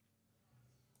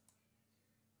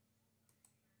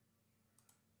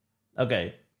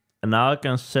 Okay. And now I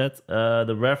can set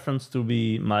the reference to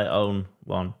be my own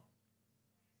one.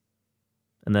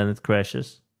 And then it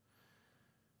crashes.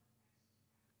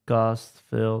 Cast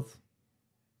failed.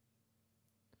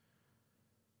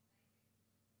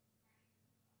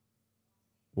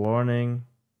 Warning.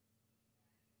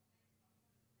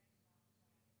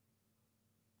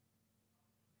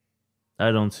 I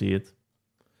don't see it.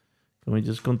 Can we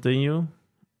just continue?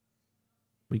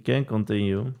 We can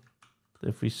continue. But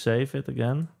if we save it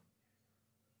again.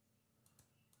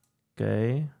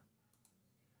 Okay.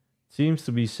 Seems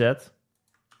to be set.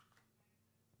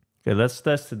 Okay, let's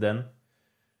test it then.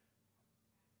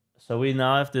 So we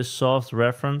now have this soft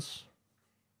reference.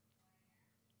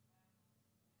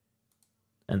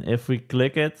 And if we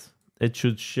click it, it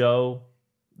should show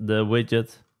the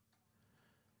widget.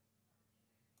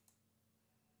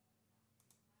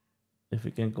 If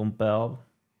we can compile.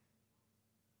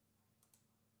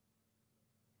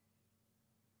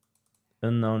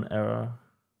 Unknown error.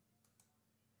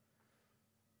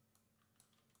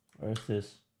 Where is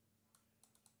this?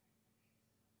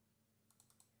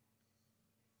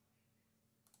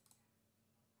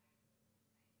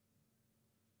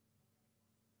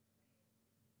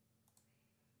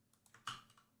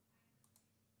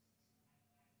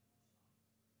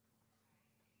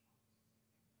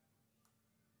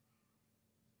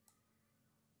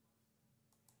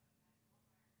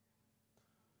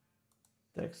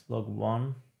 Text block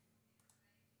 1.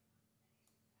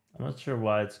 I'm not sure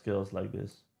why it scales like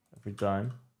this every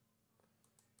time.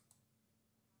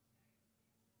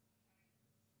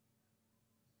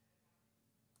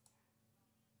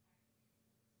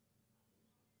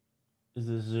 Is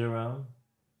this 0?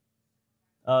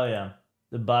 Oh yeah,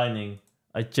 the binding.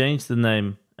 I changed the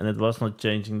name and it was not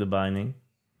changing the binding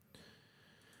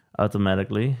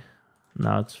automatically.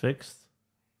 Now it's fixed.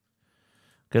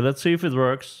 Okay, let's see if it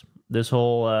works. This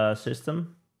whole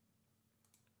system.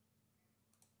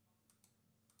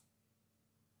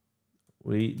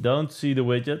 We don't see the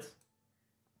widget,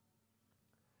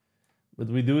 but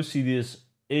we do see this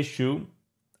issue.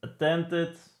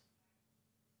 Attempted.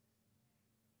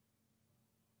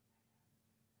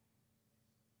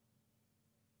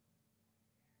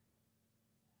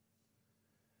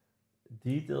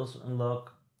 Details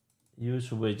unlock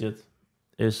user widget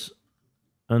is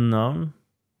unknown.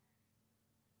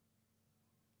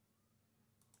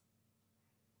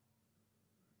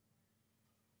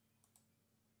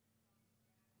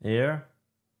 Here,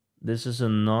 this is a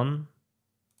none.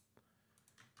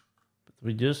 But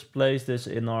we just place this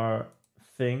in our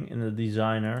thing in the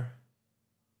designer.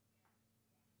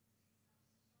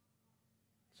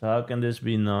 So how can this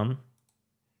be none?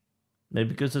 Maybe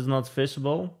because it's not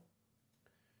visible.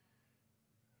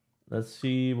 Let's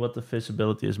see what the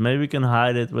visibility is. Maybe we can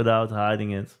hide it without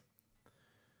hiding it.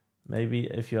 Maybe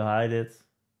if you hide it.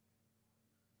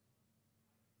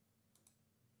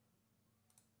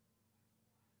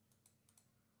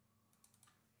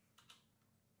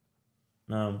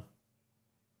 No.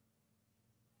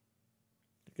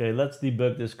 Okay, let's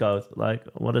debug this code. Like,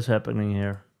 what is happening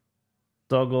here?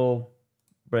 Toggle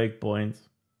breakpoint.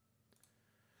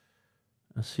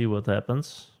 And see what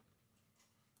happens.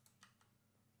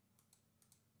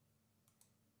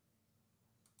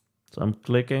 So I'm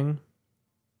clicking.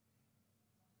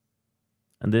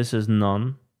 And this is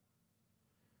none.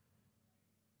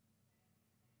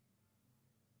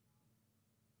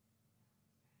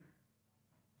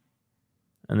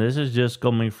 And this is just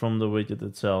coming from the widget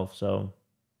itself, so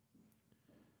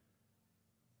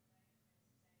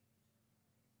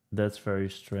that's very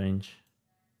strange.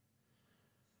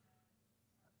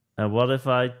 And what if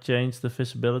I change the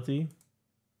visibility?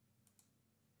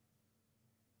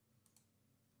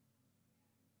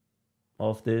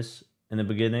 Of this in the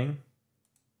beginning?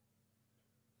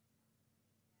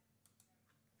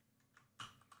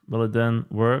 Will it then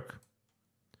work?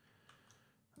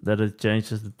 That it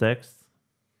changes the text?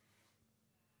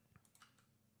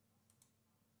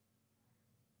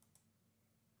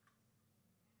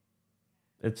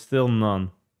 It's still none.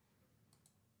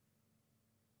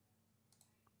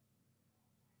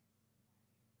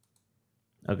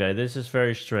 Okay, this is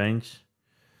very strange.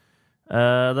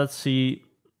 Let's see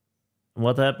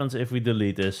what happens if we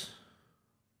delete this.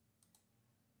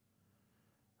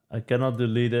 I cannot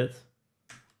delete it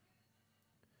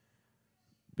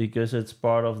because it's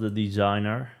part of the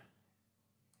designer.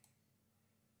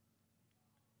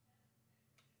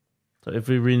 So if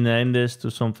we rename this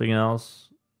to something else,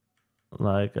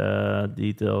 like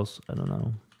details, I don't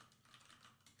know.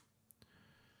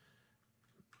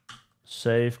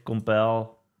 Save,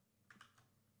 compile.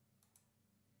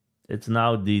 It's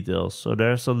now details. So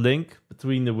there's a link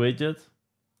between the widget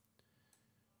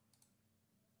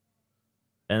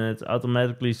and it's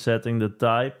automatically setting the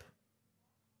type.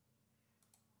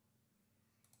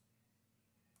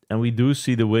 And we do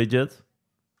see the widget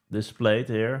displayed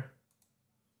here.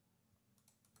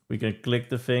 We can click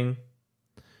the thing.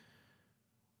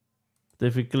 But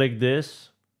if we click this,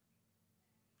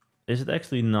 is it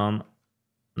actually none?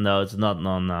 No, it's not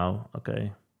none now.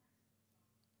 Okay.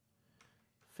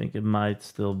 I think it might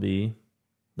still be.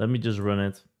 Let me just run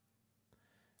it.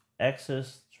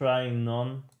 Access trying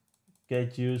none.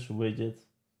 get use widget.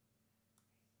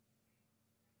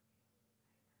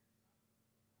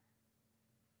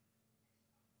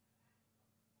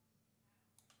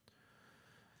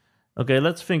 Okay,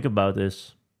 let's think about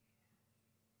this.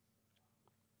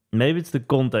 Maybe it's the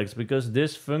context, because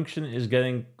this function is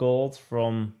getting called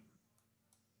from...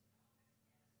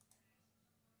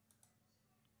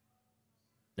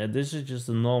 Yeah, this is just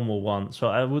a normal one. So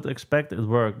I would expect it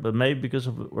work, but maybe because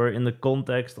we're in the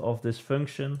context of this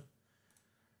function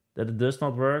that it does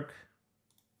not work.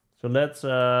 So let's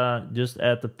just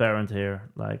add the parent here,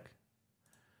 like,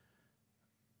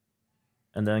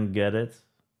 and then get it.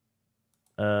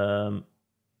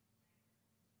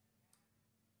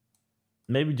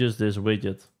 Maybe just this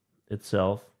widget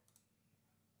itself.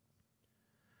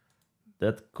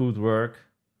 That could work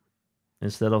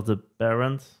instead of the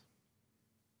parent.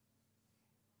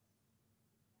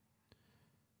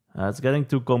 It's getting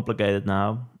too complicated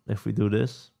now if we do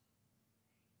this.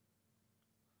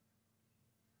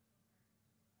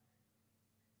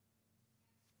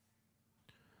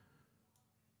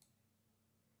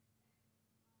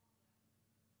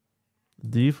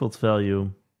 Default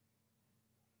value.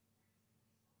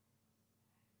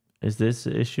 Is this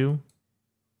the issue?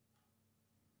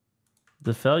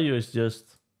 The value is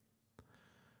just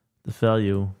the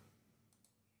value.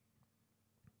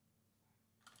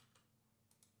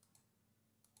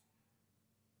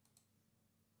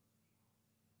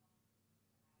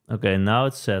 Okay, now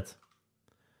it's set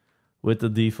with the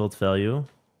default value.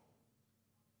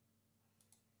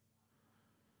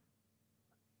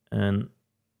 And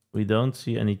we don't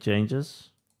see any changes.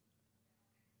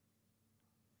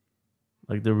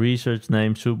 Like the research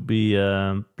name should be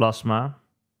plasma.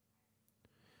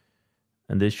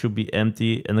 And this should be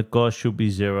empty, and the cost should be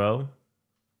 0.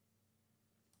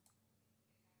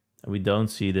 And we don't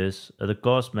see this. The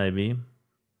cost maybe,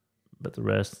 but the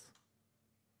rest...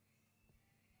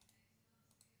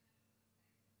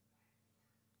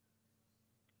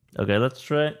 Okay, let's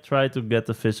try to get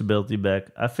the visibility back.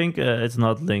 I think it's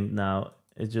not linked now.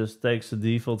 It just takes the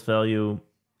default value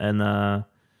and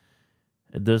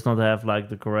it does not have like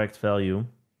the correct value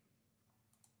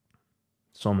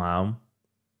somehow.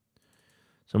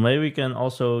 So maybe we can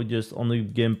also just on the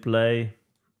gameplay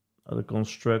or the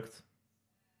construct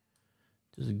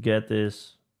just get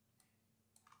this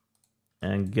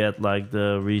and get like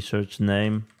the research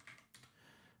name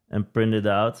and print it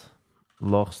out,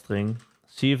 log string.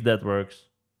 See if that works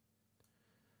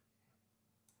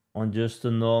on just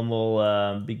a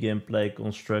normal begin play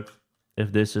construct,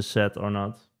 if this is set or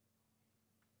not.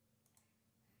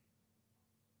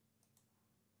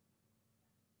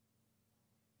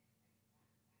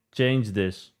 Change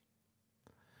this.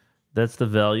 That's the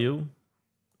value.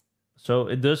 So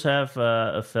it does have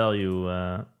a value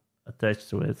attached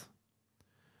to it.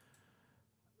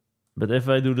 But if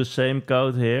I do the same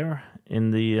code here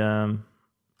in the...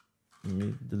 let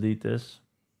me delete this.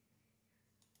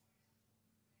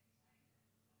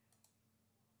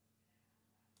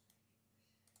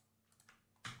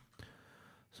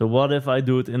 So what if I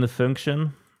do it in the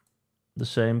function, the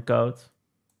same code?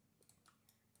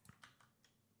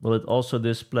 Will it also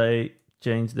display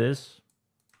change this?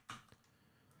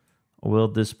 Or will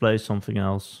it display something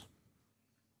else?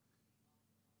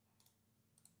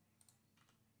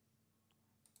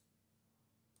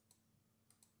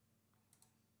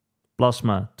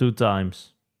 Plasma 2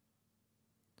 times.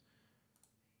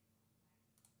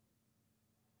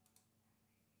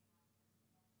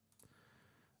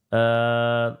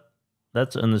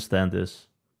 Let's understand this.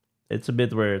 It's a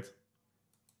bit weird.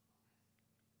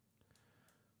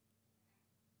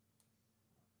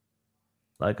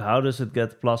 Like, how does it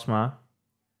get plasma?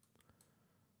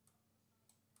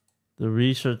 The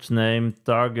research name,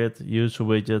 target, user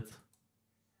widget.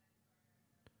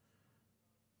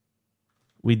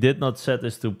 We did not set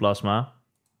this to plasma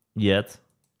yet.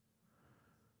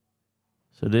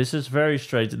 So this is very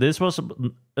strange. This was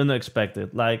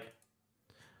unexpected. Like,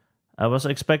 I was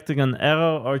expecting an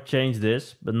error or change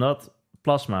this, but not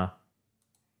plasma.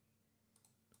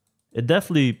 It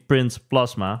definitely prints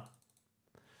plasma.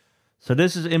 So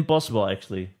this is impossible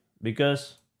actually,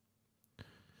 because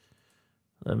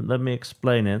let me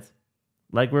explain it.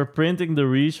 Like, we're printing the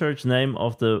research name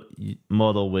of the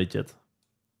model widget.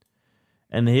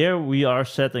 And here we are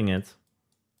setting it.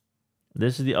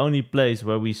 This is the only place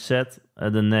where we set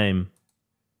the name.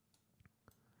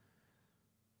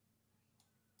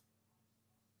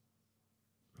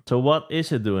 So what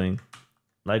is it doing?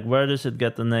 Like, where does it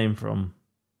get the name from?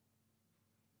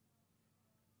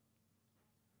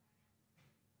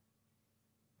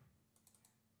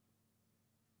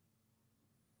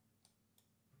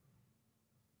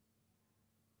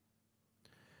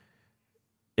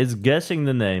 It's guessing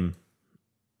the name.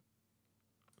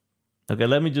 Okay,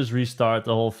 let me just restart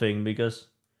the whole thing because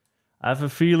I have a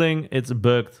feeling it's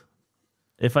bugged.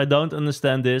 If I don't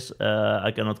understand this,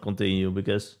 I cannot continue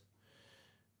because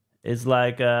it's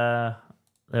like,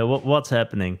 what's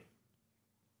happening?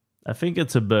 I think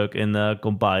it's a bug in the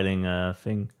compiling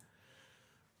thing.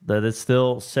 That it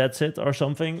still sets it or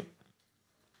something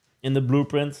in the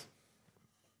blueprint.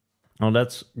 Now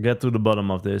let's get to the bottom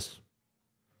of this.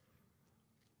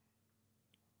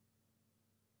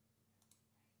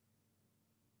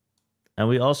 And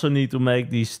we also need to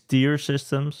make these tier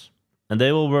systems. And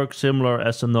they will work similar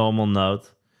as a normal node.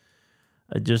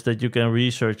 Just that you can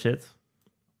research it.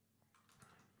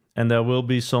 And there will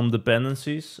be some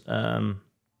dependencies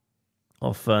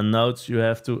of nodes you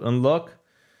have to unlock.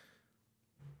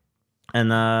 And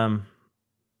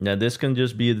yeah, this can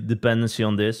just be a dependency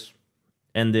on this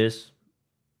and this.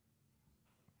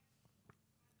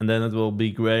 And then it will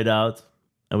be grayed out.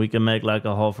 And we can make like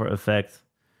a hover effect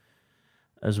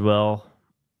as well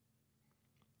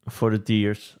for the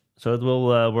tiers. So it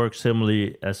will work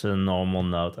similarly as a normal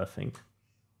node, I think.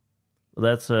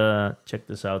 Let's check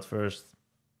this out first.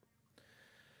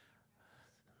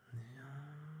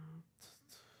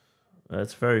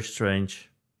 That's very strange.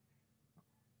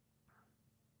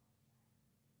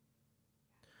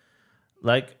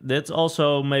 Like, that's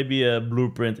also maybe a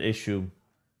blueprint issue.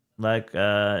 Like,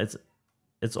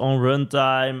 it's on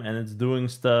runtime and it's doing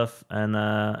stuff, and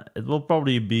it will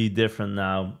probably be different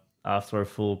now after a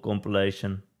full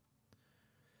compilation.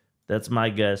 That's my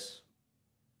guess,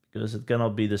 because it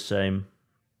cannot be the same.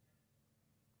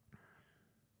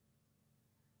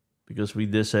 Because we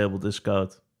disabled this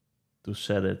code to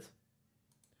set it.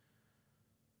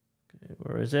 Okay,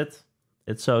 where is it?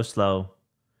 It's so slow.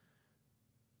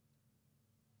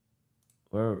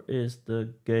 Where is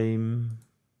the game?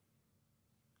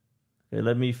 Okay,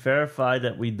 let me verify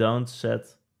that we don't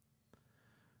set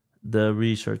the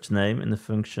research name in the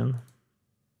function.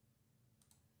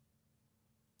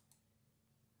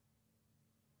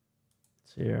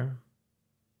 It's here.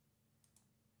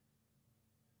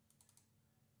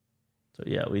 So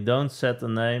yeah, we don't set the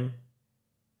name.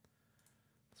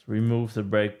 Let's remove the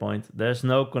breakpoint. There's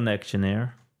no connection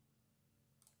here.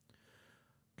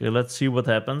 Okay, let's see what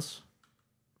happens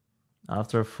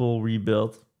after a full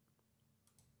rebuild.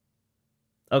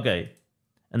 Okay,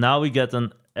 and now we get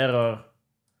an error,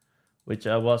 which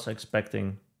I was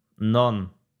expecting. None.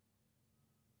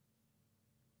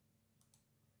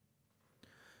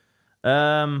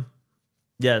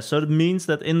 Yeah, so it means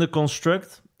that in the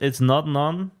construct, it's not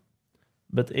none,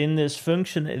 but in this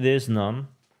function, it is none.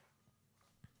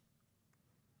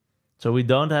 So we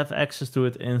don't have access to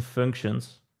it in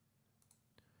functions.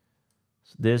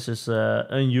 So this is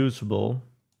unusable,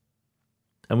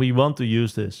 and we want to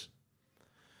use this.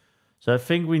 So I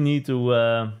think we need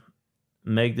to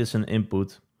make this an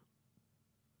input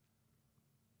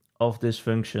of this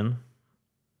function.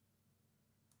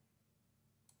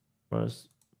 First,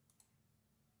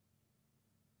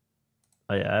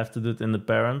 oh yeah, I have to do it in the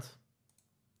parent.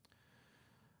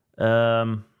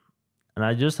 And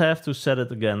I just have to set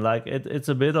it again. Like it's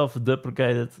a bit of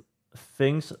duplicated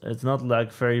things. It's not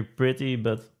like very pretty,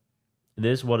 but it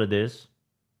is what it is.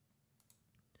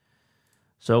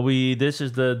 So this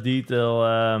is the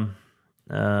detail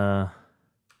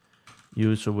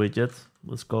user widget.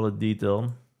 Let's call it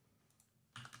detail.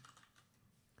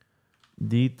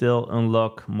 Detail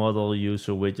unlock model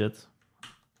user widget.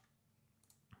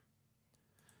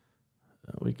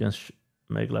 We can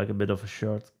make like a bit of a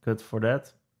shortcut for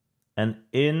that. And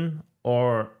in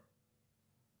or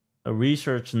a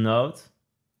research node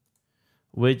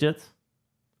widget,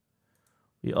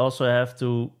 we also have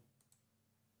to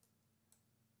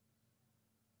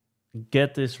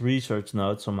get this research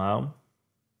node somehow.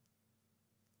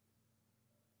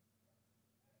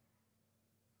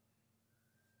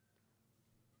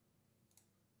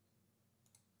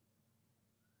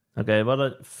 Okay, what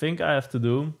I think I have to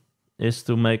do is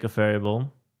to make a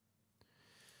variable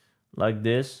like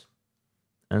this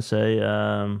and say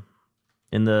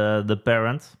in the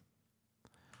parent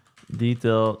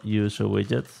detail user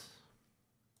widget.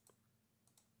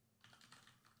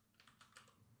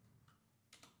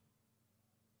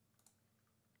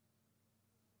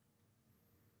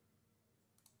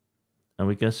 And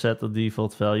we can set the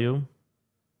default value.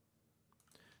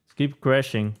 Let's keep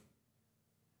crashing.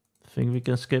 Think we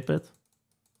can skip it?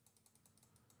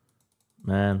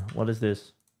 Man, what is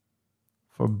this?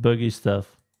 For buggy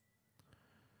stuff.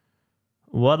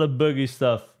 What a buggy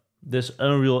stuff. This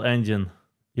Unreal Engine.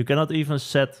 You cannot even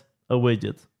set a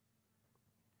widget.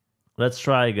 Let's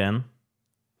try again.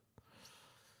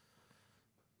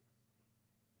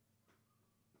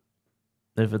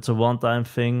 if it's a one-time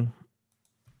thing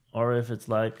or if it's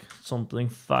like something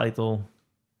vital.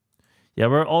 Yeah,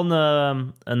 we're on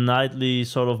a nightly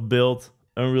sort of build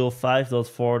Unreal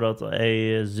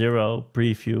 5.4.a0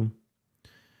 preview.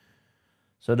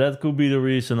 So that could be the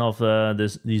reason of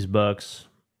these bugs,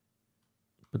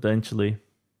 potentially.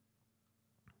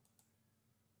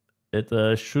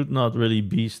 It should not really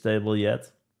be stable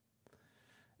yet.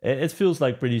 It feels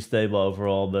like pretty stable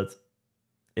overall, but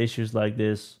issues like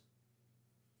this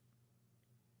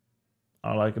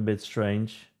are like a bit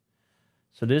strange.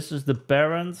 So this is the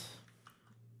parent,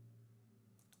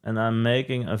 and I'm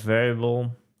making a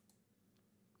variable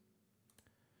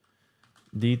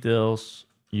details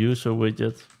user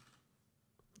widget.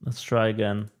 Let's try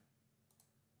again.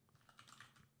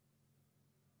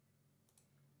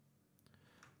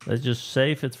 Let's just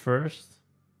save it first.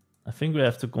 I think we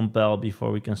have to compile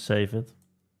before we can save it.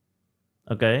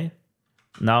 Okay,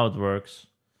 now it works.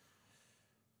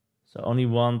 So only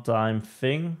one time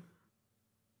thing.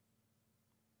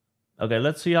 Okay,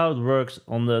 let's see how it works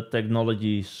on the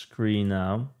technology screen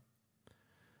now.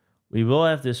 We will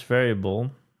have this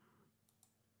variable.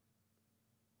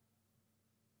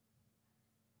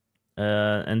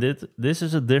 And this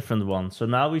is a different one. So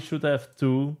now we should have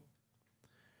two.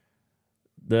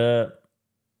 The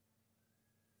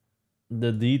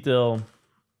detail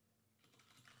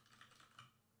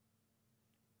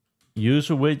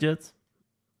user widget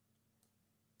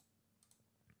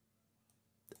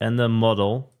and the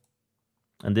model.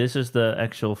 And this is the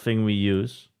actual thing we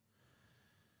use.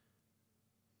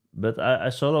 But I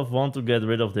sort of want to get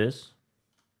rid of this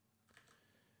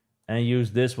and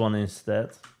use this one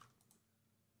instead.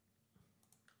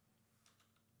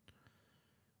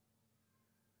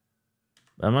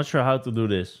 I'm not sure how to do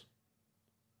this.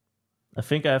 I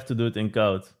think I have to do it in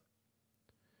code.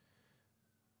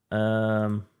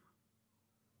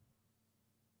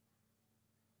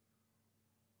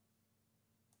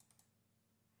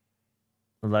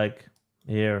 Like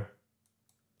here.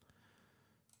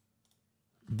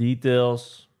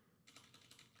 Details.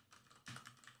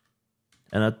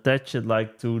 And attach it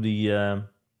like to the,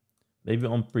 maybe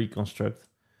on pre-construct.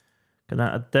 Can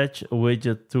I attach a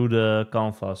widget to the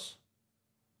canvas?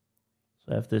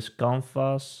 So I have this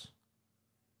canvas.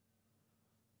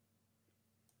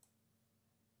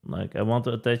 Like I want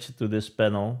to attach it to this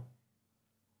panel.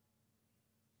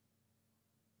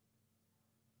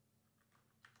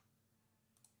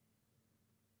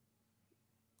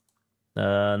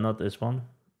 Not this one.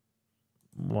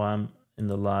 While I'm in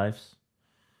the lives.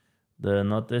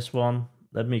 Not this one.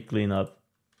 Let me clean up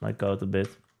my code a bit.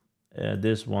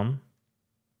 This one.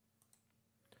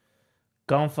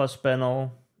 Canvas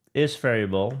panel is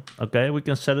variable. Okay, we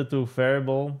can set it to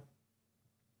variable.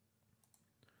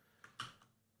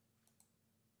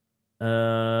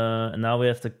 And now we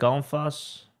have the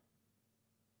canvas.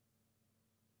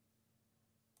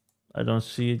 I don't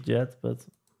see it yet, but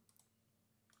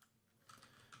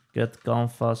get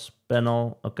canvas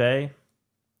panel. Okay.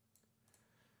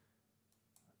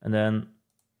 And then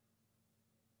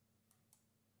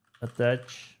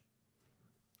attach.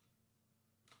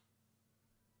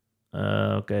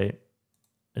 Okay.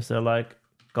 Is there like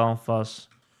canvas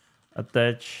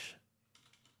attach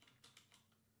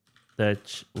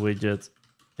widget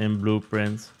in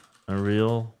Blueprint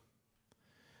Unreal?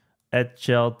 Add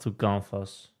child to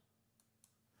canvas.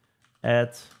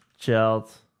 Add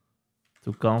child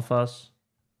to canvas.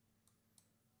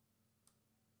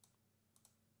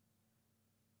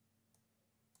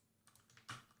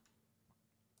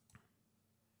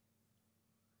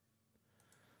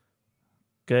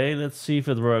 Okay, let's see if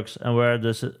it works. And where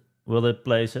will it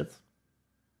place it?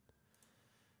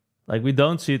 Like we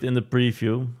don't see it in the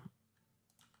preview.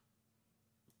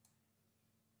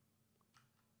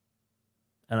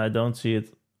 And I don't see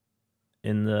it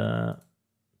in the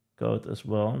code as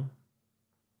well.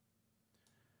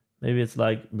 Maybe it's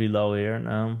like below here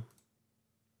now.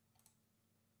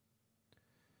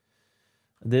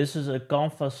 This is a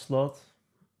canvas slot.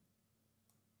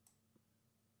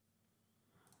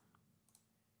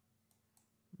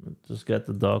 Just get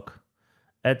the doc.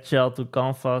 Add child to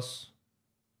canvas.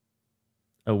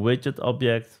 A widget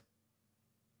object.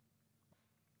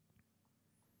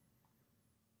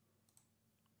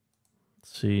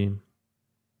 Let's see.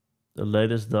 The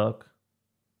latest doc.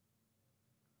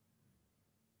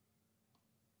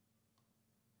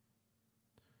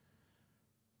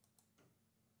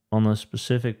 On a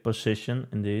specific position,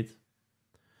 indeed.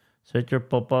 Set your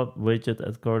pop-up widget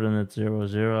at coordinate 0,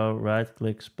 0. Right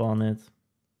click, spawn it.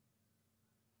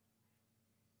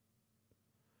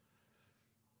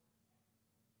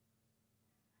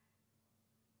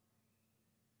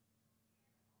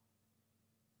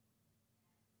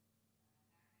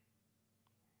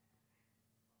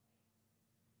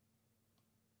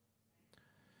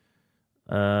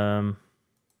 I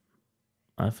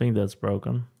think that's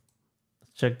broken.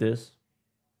 Let's check this.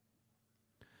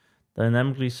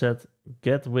 Dynamically set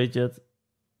get widget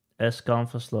as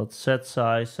canvas slot, set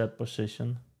size, set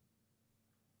position.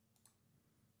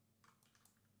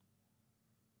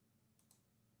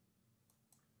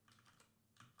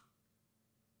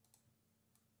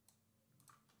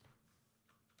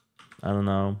 I don't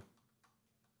know.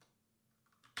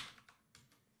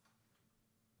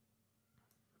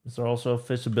 Is there also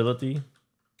visibility?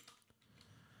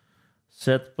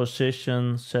 Set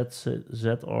position, set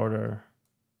Z order.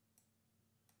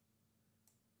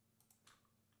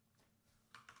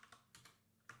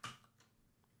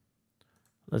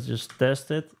 Let's just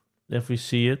test it if we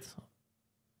see it.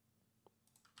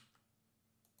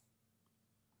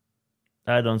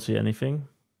 I don't see anything.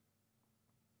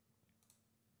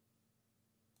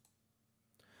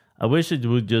 I wish it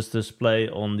would just display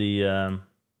on the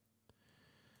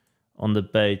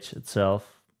page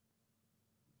itself.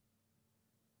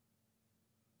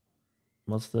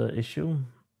 What's the issue?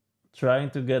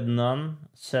 Trying to get none,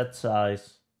 set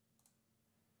size.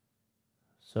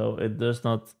 So it does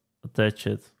not attach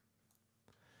it.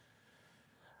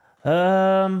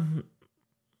 Let's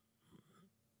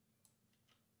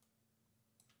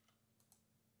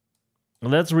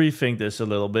rethink this a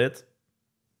little bit.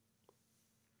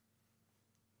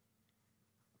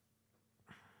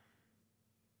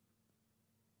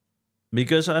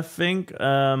 Because I think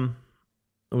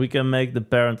we can make the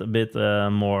parent a bit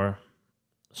more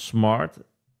smart.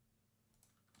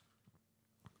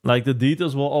 Like the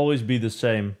details will always be the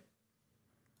same.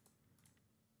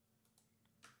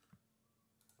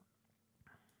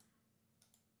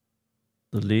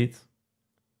 Delete.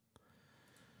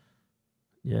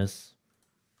 Yes.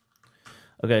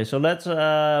 Okay, so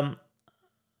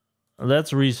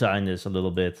let's resign this a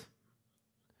little bit.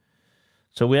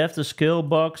 So we have the scale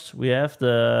box, we have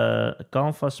the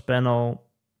canvas panel,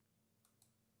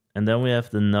 and then we have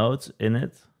the nodes in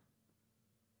it.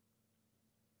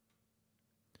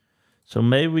 So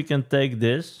maybe we can take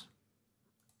this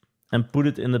and put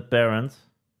it in the parent.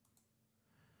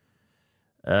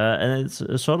 And it's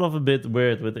sort of a bit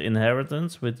weird with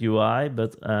inheritance, with UI,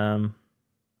 but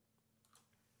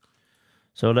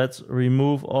so let's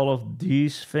remove all of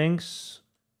these things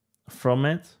from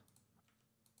it.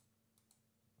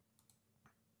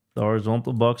 The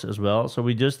horizontal box as well. So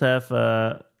we just have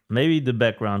maybe the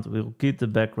background. We'll keep the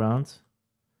background.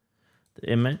 The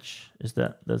image is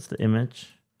that's the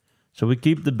image. So we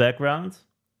keep the background.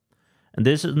 And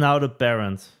this is now the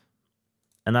parent.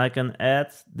 And I can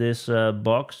add this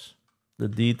box, the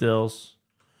details,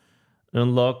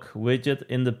 unlock widget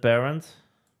in the parent,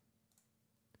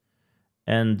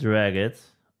 and drag it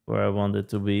where I want it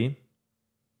to be.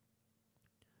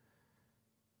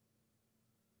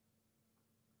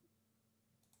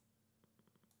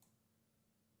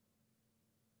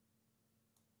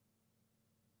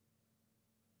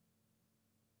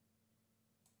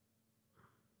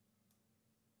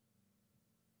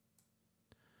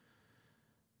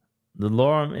 The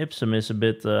lorem ipsum is a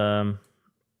bit too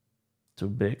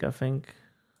big, I think.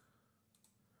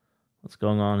 What's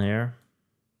going on here?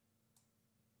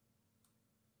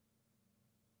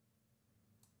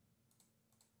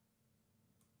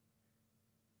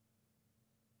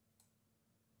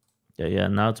 Yeah,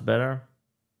 now it's better.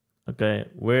 Okay,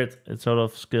 weird. It sort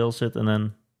of scales it and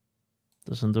then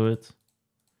doesn't do it.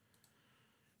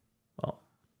 Well,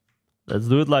 let's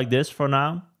do it like this for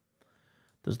now.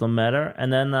 Does not matter.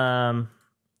 And then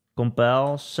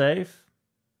compile, save.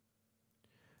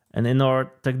 And in our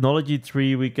technology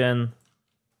tree, we can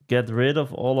get rid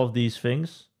of all of these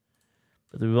things.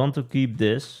 But we want to keep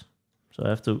this. So I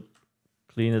have to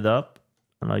clean it up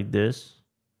like this.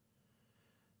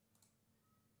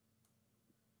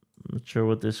 I'm not sure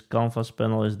what this canvas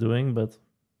panel is doing, but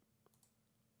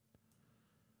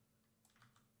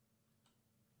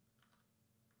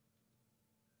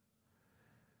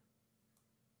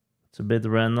it's a bit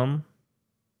random.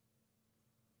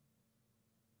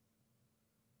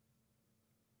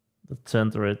 Let's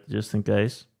center it just in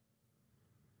case.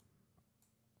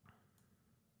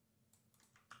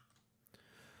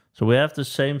 So we have the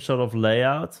same sort of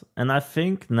layout. And I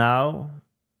think now,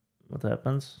 what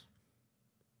happens?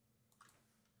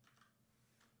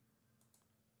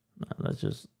 Now, let's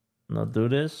just not do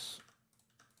this.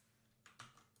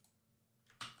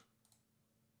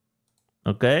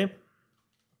 Okay.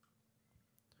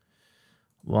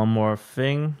 One more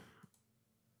thing.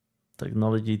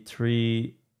 Technology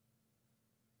tree.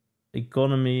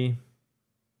 Economy.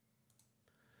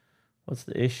 What's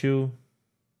the issue?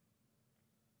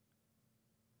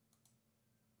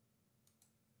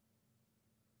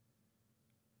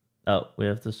 Oh, we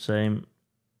have the same.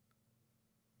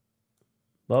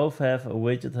 Both have a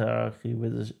widget hierarchy,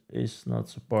 which is not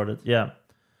supported. Yeah.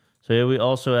 So here we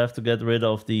also have to get rid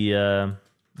of the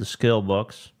scale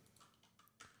box.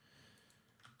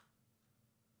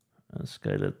 And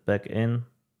scale it back in.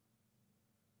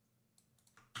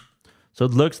 So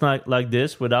it looks like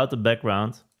this without the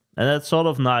background. And that's sort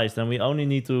of nice. Then we only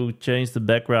need to change the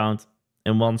background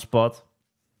in one spot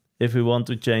if we want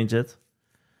to change it.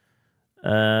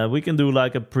 We can do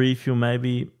like a preview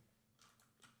maybe.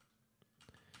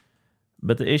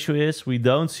 But the issue is we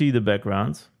don't see the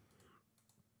background.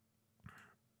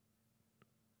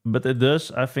 But it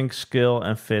does, I think, scale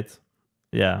and fit.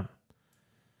 Yeah.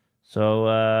 So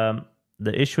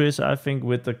the issue is, I think,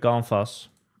 with the canvas.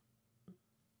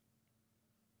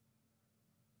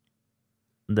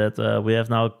 That we have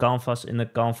now a canvas in the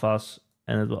canvas.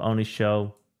 And it will only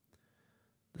show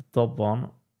the top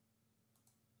one.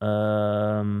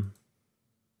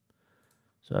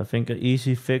 So I think an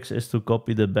easy fix is to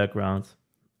copy the background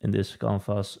in this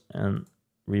canvas and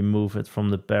remove it from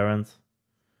the parent.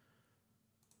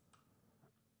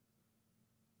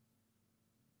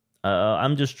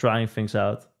 I'm just trying things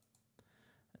out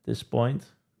at this point.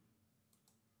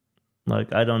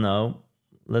 Like, I don't know.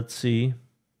 Let's see.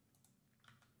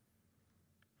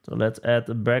 So let's add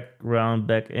the background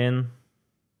back in.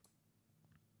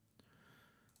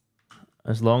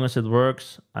 As long as it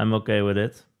works, I'm okay with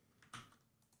it.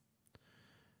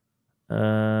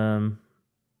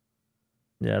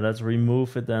 Yeah, let's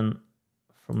remove it then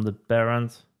from the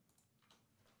parent.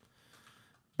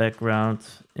 Background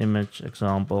image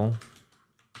example.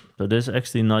 So this is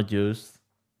actually not used.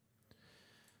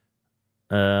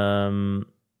 And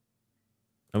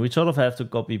we sort of have to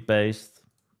copy paste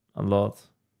a lot.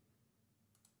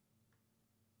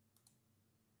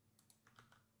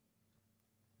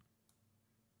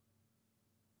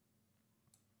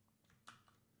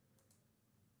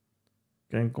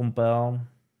 Can compile.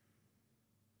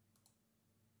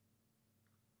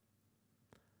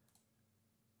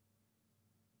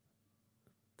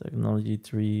 Technology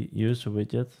tree user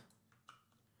widget.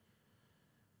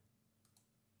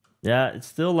 Yeah, it's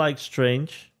still like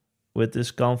strange with this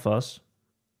canvas.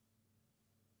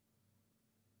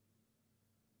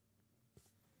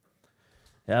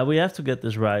 Yeah, we have to get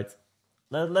this right.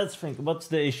 Let's think, what's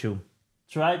the issue?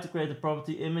 Try to create a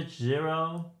property image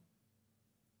 0.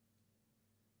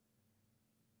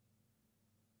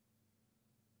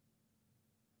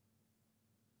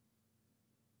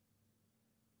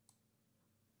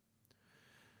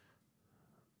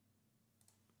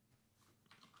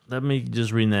 Let me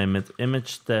just rename it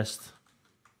image test.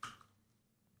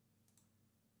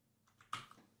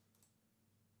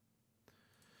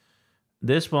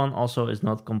 This one also is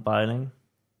not compiling.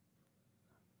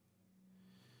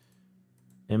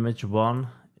 Image 1,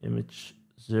 image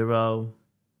 0.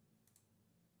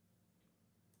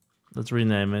 Let's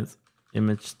rename it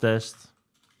image test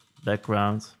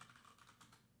background.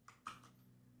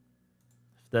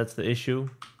 If that's the issue.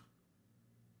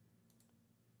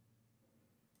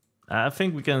 I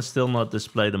think we can still not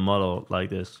display the model like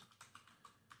this.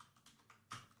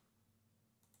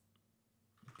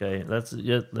 Okay, let's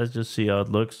just see how it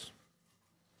looks.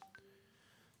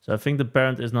 So I think the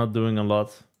parent is not doing a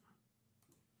lot.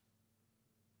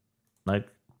 Like,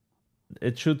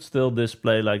 it should still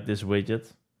display like this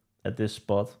widget at this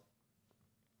spot.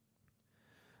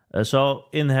 So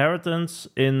inheritance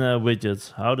in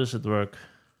widgets, how does it work?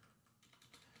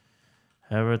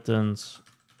 Inheritance,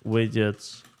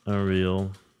 widgets,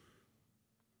 Unreal.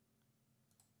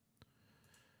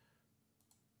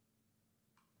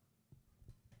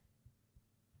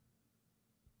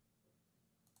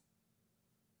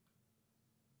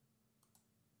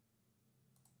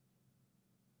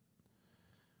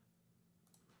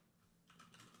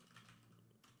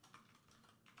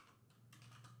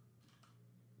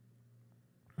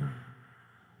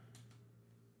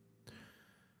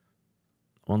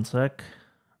 One sec.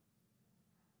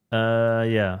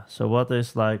 Yeah, so what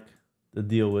is like the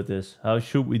deal with this? How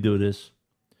should we do this?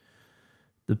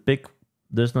 The pick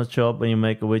does not show up when you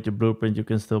make a widget blueprint. You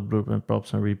can still blueprint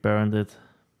props and reparent it.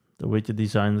 The widget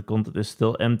design the content is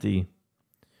still empty.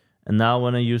 And now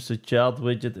when I use the child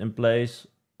widget in place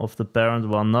of the parent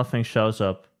one, nothing shows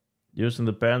up. Using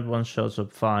the parent one shows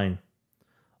up fine.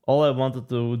 All I wanted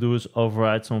to do is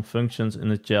override some functions in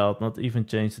the child, not even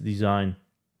change the design.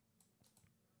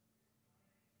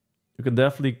 You can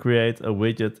definitely create a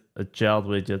widget, a child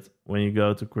widget, when you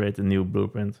go to create a new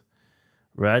blueprint.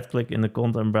 Right click in the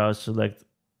content browser, select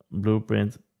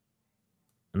blueprint,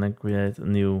 and then create a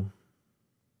new.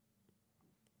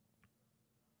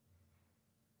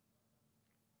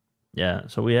 Yeah,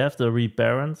 so we have the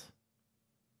reparent.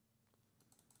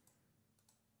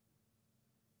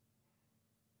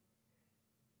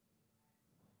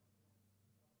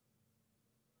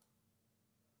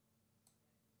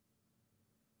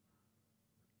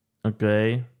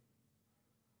 Okay.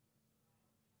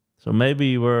 So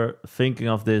maybe we're thinking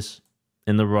of this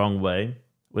in the wrong way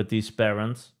with these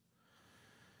parents.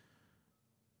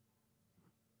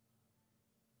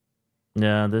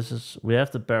 Yeah, this is, we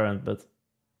have the parent, but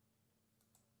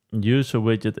user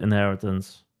widget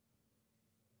inheritance.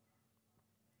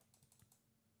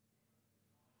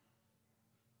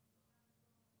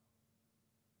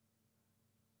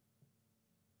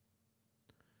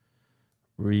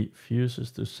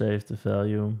 Refuses to save the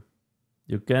value.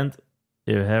 You can't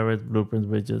inherit blueprint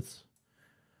widgets.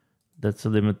 That's a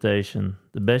limitation.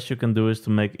 The best you can do is to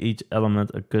make each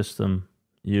element a custom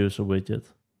user widget.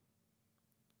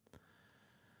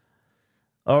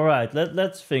 All right,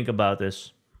 let's think about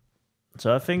this.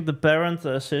 So I think the parent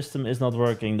system is not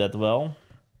working that well.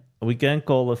 We can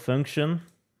call a function,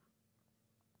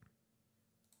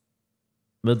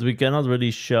 but we cannot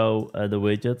really show the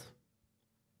widget.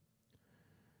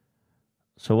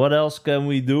 So what else can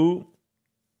we do?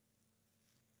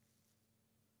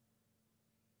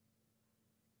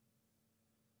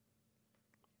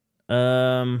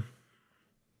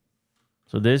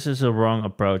 So this is a wrong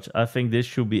approach. I think this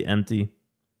should be empty.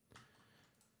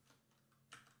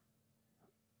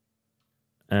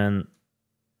 And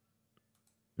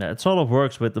yeah, it sort of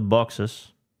works with the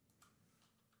boxes.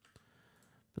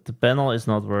 But the panel is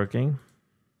not working.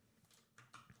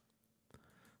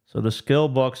 So the skill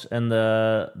box and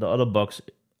the other box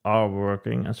are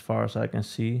working as far as I can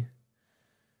see.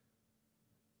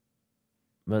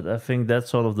 But I think that's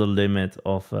sort of the limit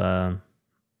of the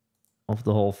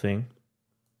whole thing,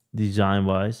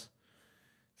 design-wise.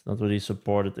 It's not really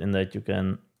supported in that you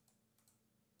can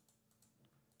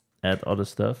add other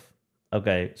stuff.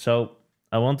 Okay, so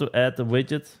I want to add the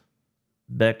widget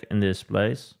back in this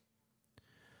place.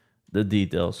 The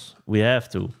details. We have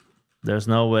to. There's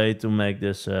no way to make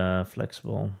this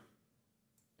flexible.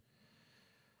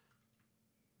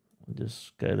 Just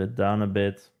scale it down a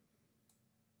bit.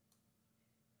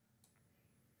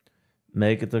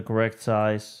 Make it the correct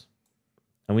size.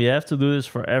 And we have to do this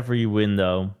for every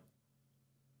window.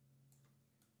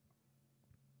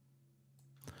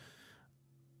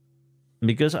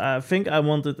 Because I think I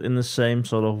want it in the same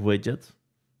sort of widget.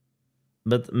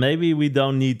 But maybe we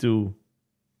don't need to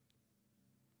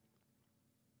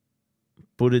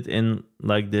put it in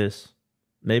like this.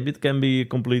 Maybe it can be a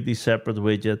completely separate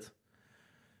widget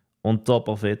on top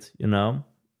of it, you know?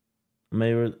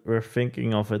 Maybe we're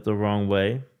thinking of it the wrong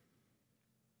way.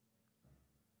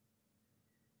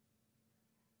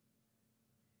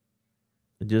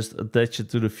 Just attach it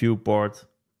to the viewport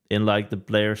in like the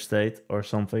player state or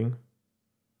something.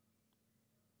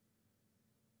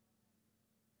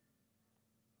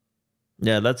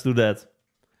 Yeah, let's do that.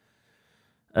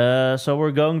 So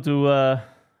we're going to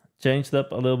change it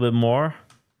up a little bit more.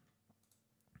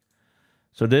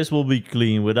 So this will be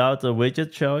clean without a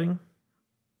widget showing.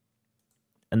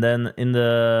 And then in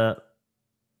the,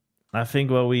 I think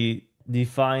where we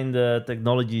define the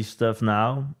technology stuff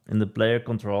now in the player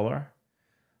controller,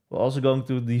 we're also going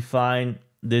to define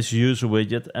this user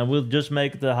widget and we'll just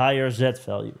make the higher Z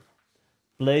value.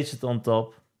 Place it on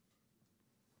top.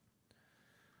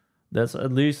 That's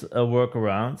at least a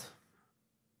workaround.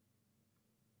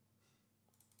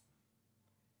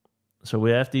 So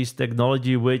we have these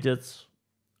technology widgets,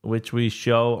 which we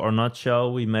show or not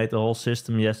show. We made the whole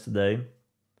system yesterday.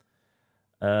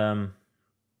 And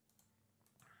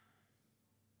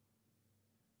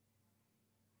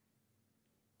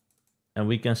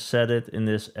we can set it in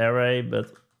this array,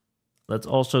 but let's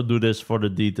also do this for the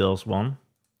details one.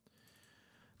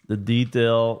 The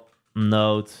detail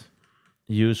node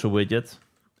user widget.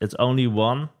 It's only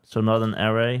one, so not an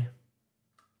array.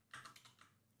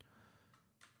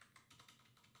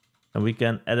 And we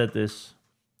can edit this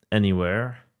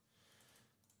anywhere.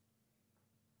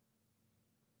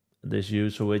 This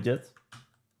user widget.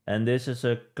 And this is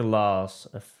a class,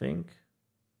 I think.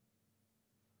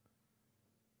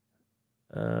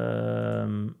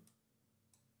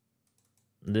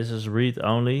 This is read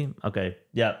only. Okay,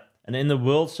 yeah. And in the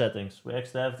world settings, we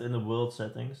actually have it in the world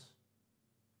settings.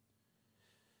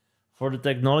 For the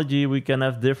technology, we can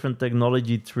have different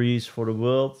technology trees for the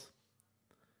world.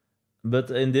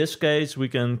 But in this case, we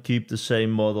can keep the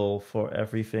same model for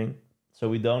everything. So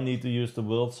we don't need to use the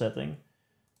world setting.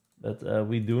 But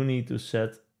we do need to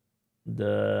set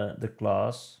the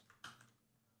class.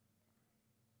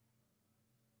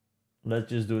 Let's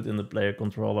just do it in the player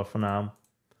controller for now.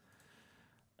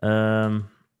 the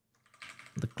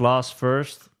class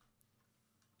first.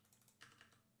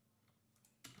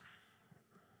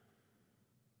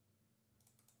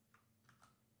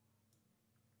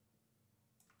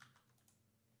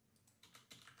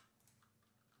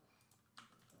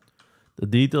 The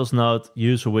details node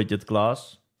user widget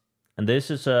class. And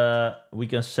this is, we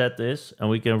can set this and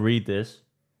we can read this.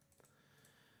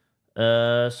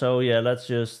 So yeah, let's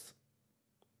just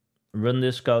run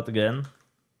this code again.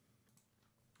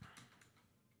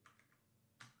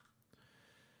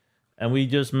 And we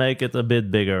just make it a bit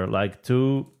bigger, like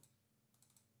 2.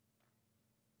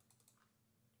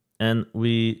 And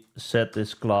we set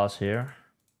this class here.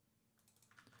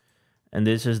 And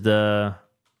this is the,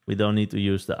 we don't need to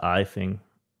use the I thing.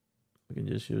 We can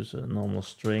just use a normal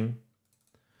string.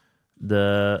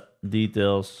 The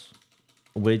details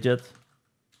widget.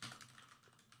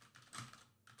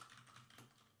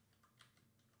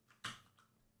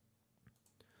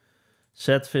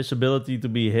 Set visibility to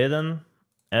be hidden.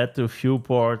 Add to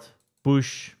viewport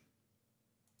push.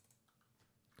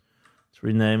 Let's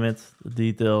rename it. The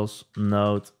details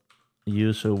node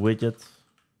user widget.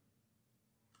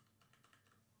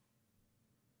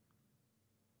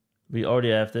 We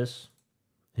already have this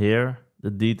here.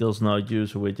 The details node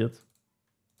user widget.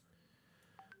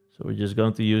 So we're just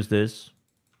going to use this.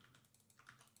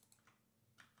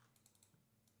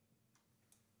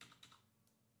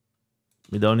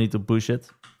 We don't need to push it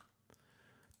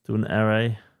to an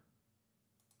array.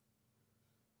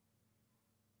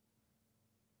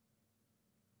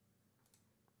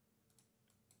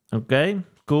 Okay,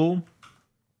 cool.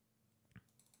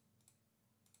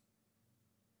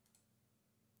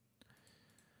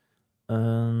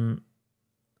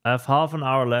 I have half an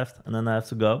hour left and then I have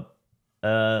to go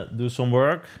do some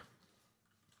work.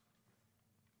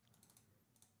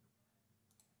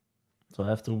 So I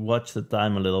have to watch the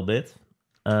time a little bit.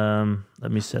 Let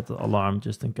me set the alarm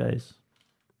just in case.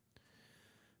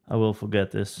 I will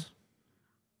forget this.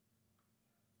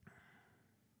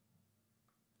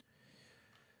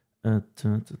 Let's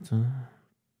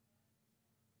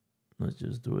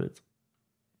just do it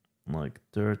like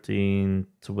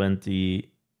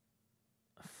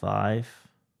 13:25.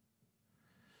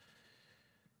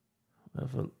 We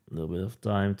have a little bit of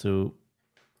time to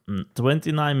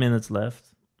 29 minutes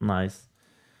left. Nice.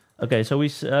 Okay, so we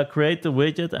create the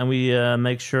widget and we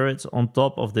make sure it's on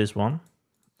top of this one,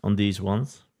 on these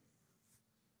ones.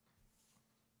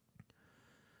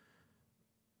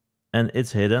 And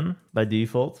it's hidden by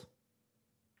default.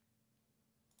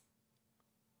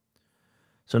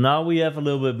 So now we have a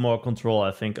little bit more control,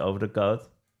 I think, over the code.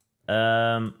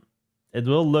 It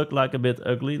will look like a bit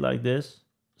ugly like this.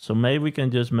 So maybe we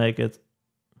can just make it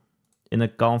in a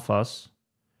canvas.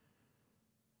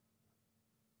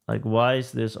 Like, why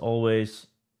is this always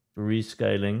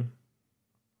rescaling?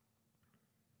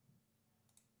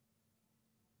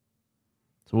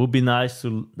 So it would be nice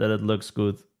that it looks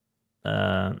good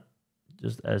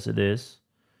just as it is.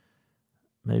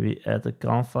 Maybe add a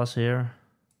canvas here.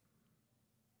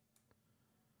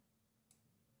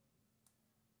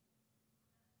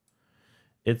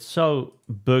 It's so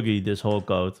buggy, this whole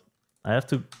code. I have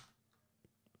to,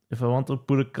 if I want to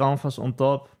put a canvas on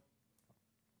top,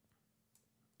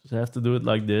 just have to do it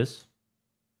like this.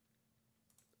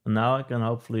 And now I can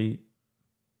hopefully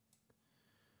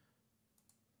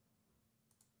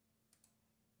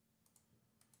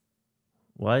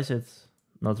why is it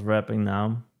not wrapping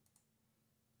now?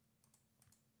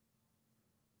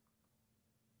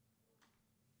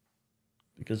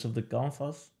 Because of the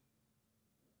canvas?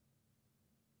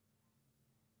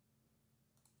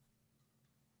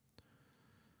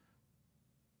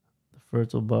 The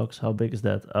virtual box, how big is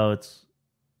that? Oh, it's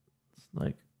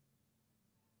like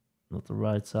not the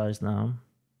right size now.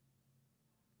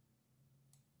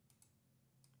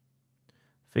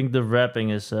 I think the wrapping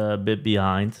is a bit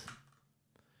behind.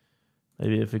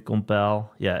 Maybe if we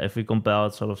compile, yeah, if we compile,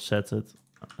 it sort of sets it.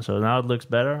 So now it looks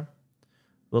better.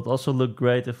 Will it also look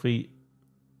great if we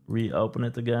reopen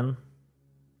it again?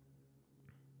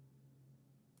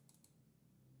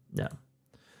 Yeah.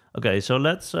 Okay, so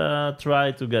let's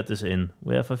try to get this in.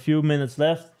 We have a few minutes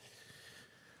left.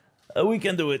 We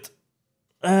can do it.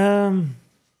 So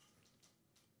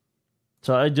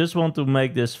I just want to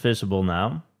make this visible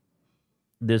now.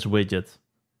 This widget.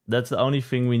 That's the only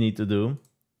thing we need to do.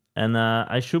 And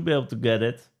I should be able to get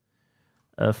it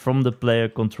from the player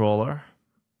controller.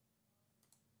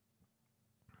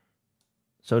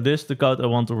 So this is the code I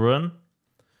want to run.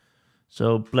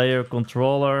 So player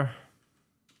controller.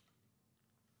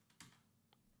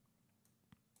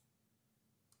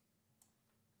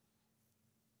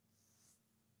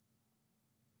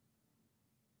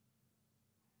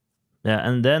 Yeah,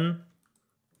 and then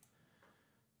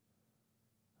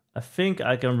I think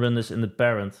I can run this in the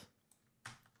parent.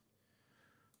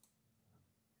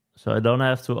 So I don't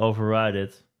have to override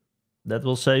it. That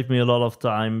will save me a lot of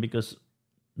time because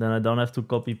then I don't have to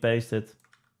copy paste it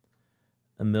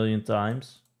a million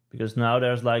times. Because now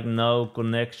there's like no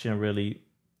connection really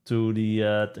to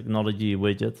the technology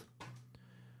widget.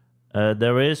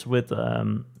 There is with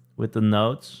the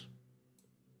nodes.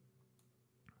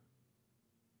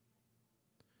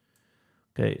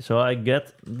 Okay, so I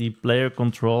get the player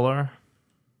controller.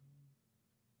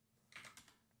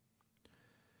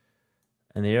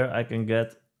 And here I can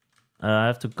get, I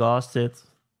have to cast it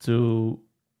to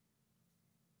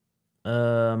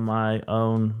my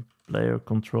own player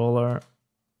controller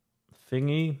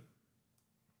thingy.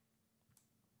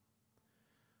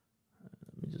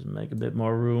 Let me just make a bit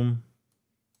more room.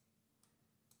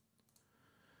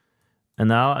 And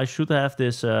now I should have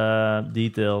this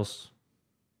details.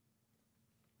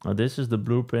 Oh, this is the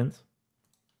blueprint.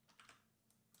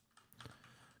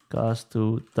 Cast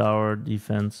to tower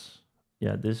defense.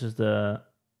 Yeah, this is the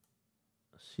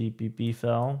CPP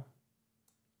file.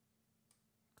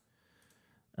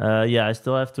 Yeah, I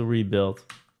still have to rebuild.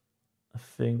 I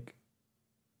think.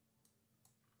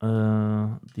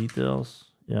 Details.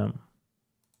 Yeah.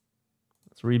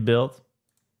 Let's rebuild.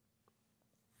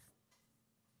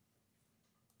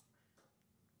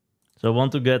 So I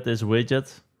want to get this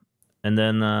widget and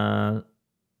then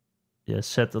yeah,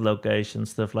 set the location,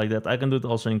 stuff like that. I can do it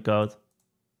also in code.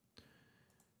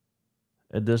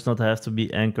 It does not have to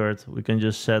be anchored. We can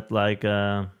just set like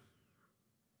a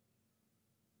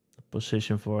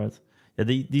position for it. Yeah,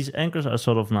 these anchors are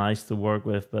sort of nice to work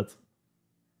with, but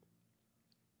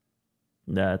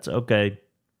yeah, it's okay.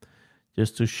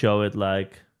 Just to show it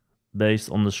like based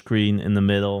on the screen in the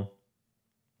middle.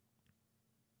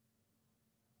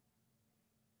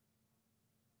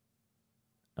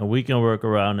 And we can work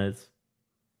around it.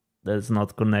 That it's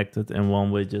not connected in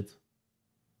one widget.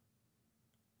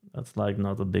 That's like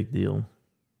not a big deal.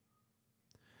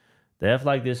 They have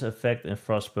like this effect in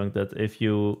Frostpunk that if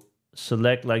you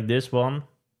select like this one,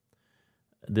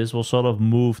 this will sort of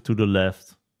move to the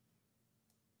left.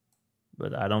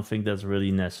 But I don't think that's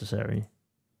really necessary.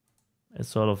 It's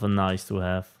sort of a nice to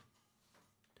have.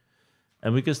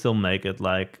 And we can still make it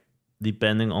like,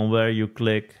 depending on where you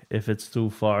click, if it's too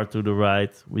far to the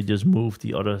right, we just move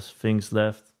the other things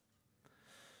left.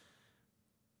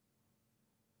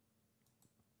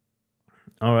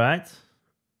 All right.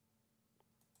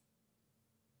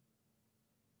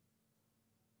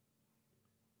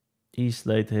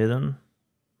 ESlate hidden.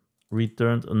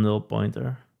 Returned a null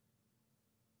pointer.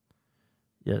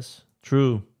 Yes,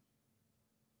 true.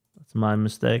 That's my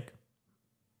mistake.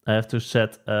 I have to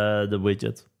set the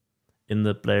widget in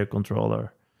the player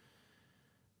controller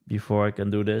before I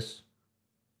can do this.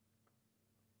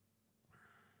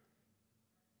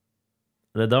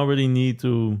 But I don't really need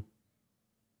to.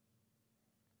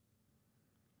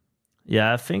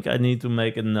 Yeah, I think I need to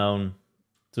make it known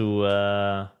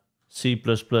to C++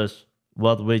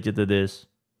 what widget it is.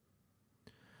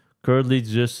 Currently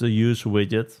it's just a use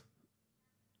widget,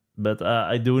 but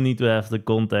I do need to have the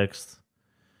context.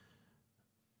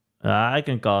 I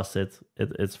can cast it.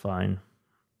 It's fine.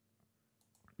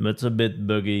 But it's a bit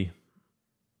buggy.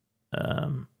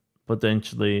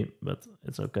 Potentially, but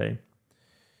it's okay.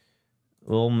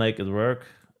 We'll make it work.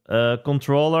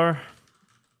 Controller.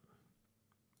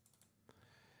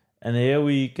 And here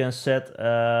we can set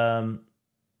the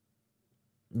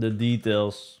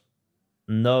details.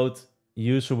 Node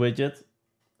user widget.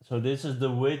 So this is the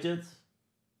widget.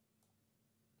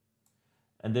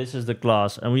 And this is the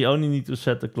class. And we only need to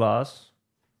set the class.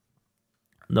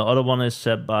 The other one is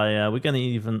set by,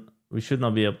 we should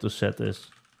not be able to set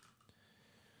this.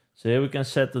 So here we can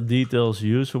set the details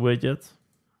user widget.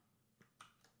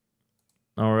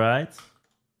 All right.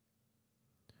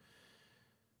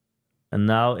 And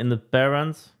now in the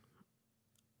parent,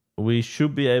 we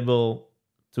should be able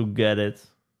to get it.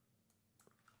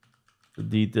 The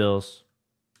details,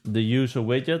 the user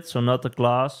widget, so not the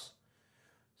class.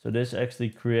 So this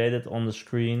actually created on the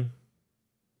screen.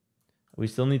 We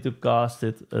still need to cast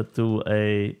it to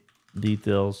a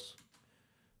details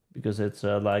because it's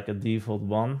like a default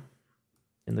one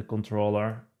in the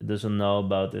controller. It doesn't know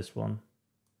about this one.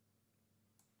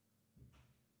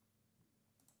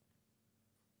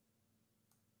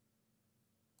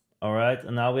 All right,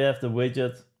 and now we have the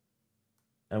widget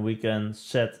and we can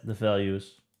set the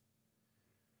values.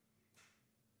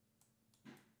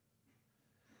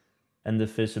 And the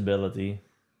visibility.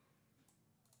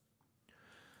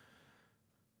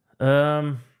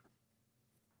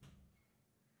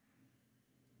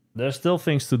 There's still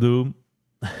things to do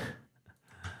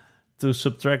to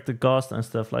subtract the cost and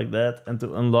stuff like that and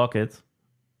to unlock it.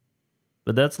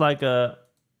 But that's like a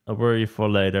worry for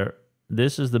later.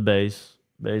 This is the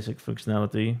basic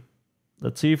functionality.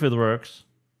 Let's see if it works.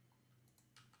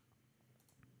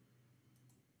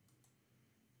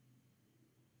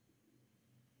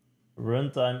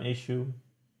 Runtime issue.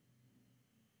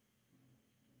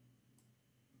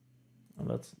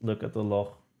 Let's look at the log.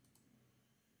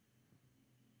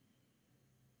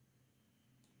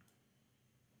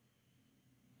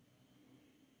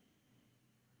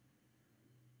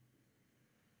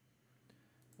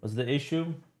 What's the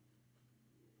issue?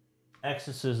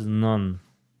 Access is none.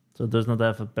 So it does not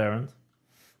have a parent.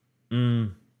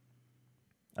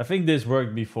 I think this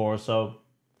worked before, so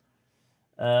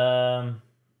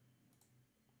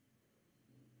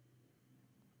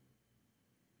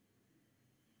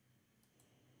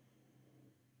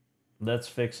let's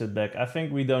fix it back. I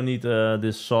think we don't need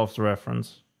this soft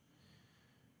reference.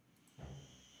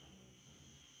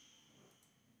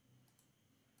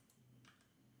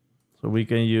 So we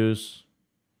can use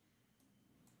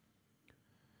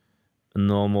a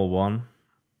normal one.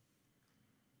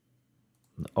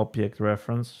 The object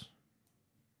reference.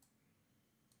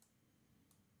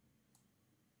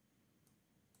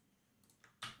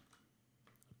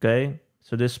 Okay,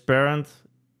 so this parent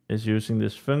is using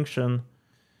this function.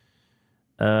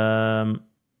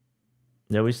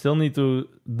 Yeah, we still need to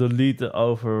delete the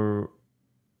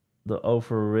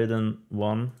overridden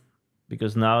one,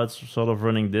 because now it's sort of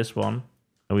running this one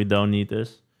and we don't need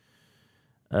this.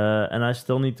 And I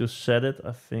still need to set it,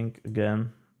 I think,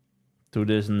 again, to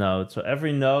this node. So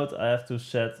every node I have to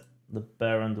set the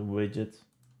parent widget.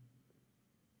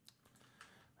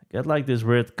 I get like this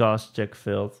weird cast check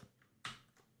failed.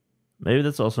 Maybe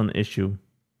that's also an issue.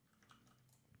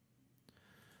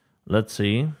 Let's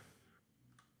see.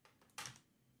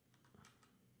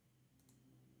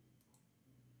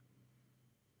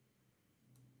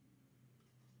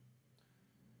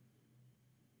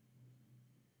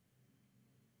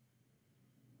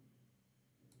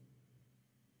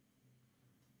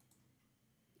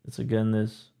 It's again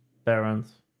this parent.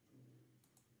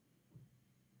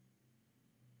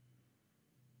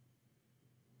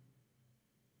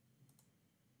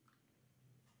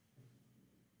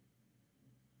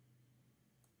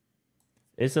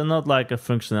 Is there not like a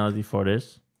functionality for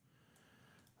this?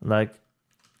 Like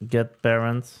get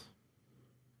parent.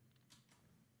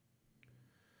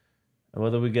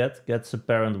 What do we get? Gets a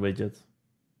parent widget.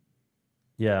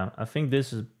 Yeah, I think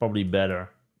this is probably better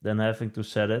than having to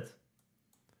set it.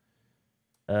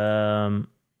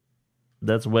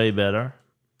 That's way better.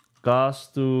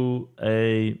 Cast to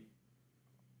a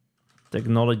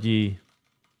technology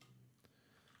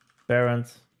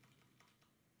parent.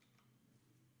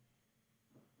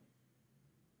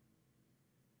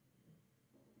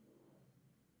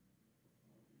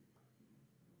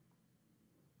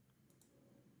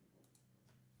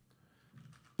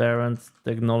 Parent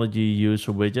technology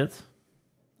user widget.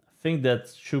 I think that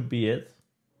should be it.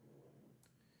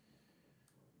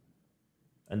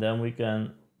 And then we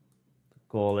can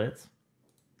call it.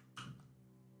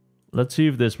 Let's see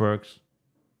if this works.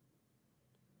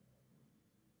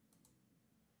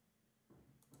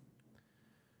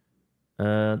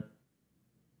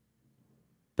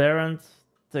 Parent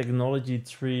technology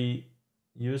tree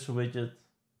user widget.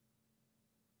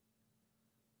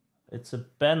 It's a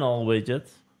panel widget.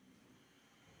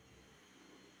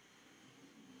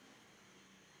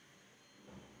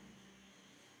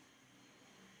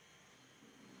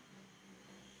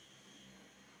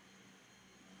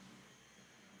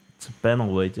 It's a panel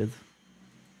widget.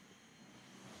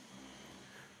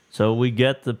 So we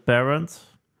get the parent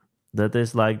that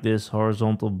is like this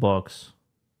horizontal box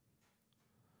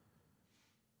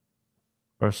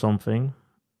or something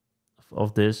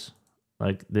of this.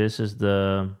 Like this is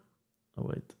the, oh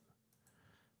wait,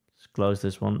 let's close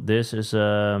this one. This is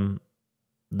the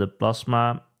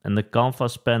plasma, and the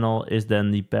canvas panel is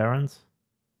then the parent.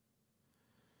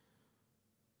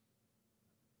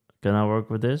 Can I work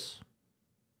with this?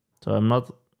 So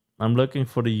I'm looking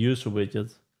for the user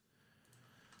widget.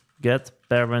 Get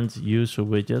parent user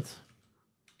widget.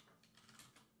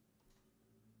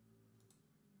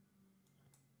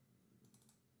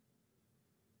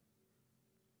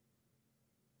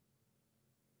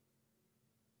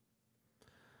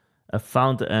 I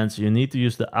found the answer. You need to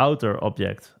use the outer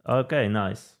object. Okay,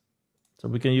 nice. So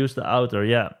we can use the outer.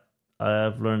 Yeah, I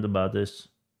have learned about this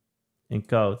in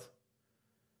code.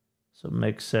 So it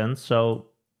makes sense. So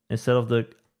instead of the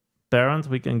parent,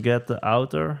 we can get the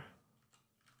outer.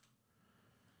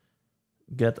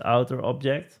 Get outer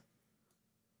object.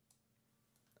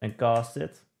 and cast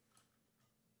it.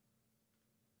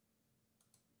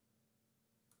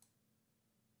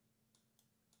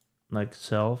 Like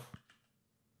self.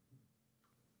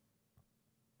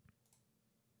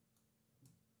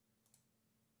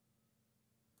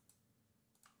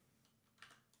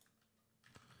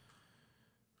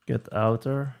 Get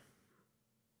outer.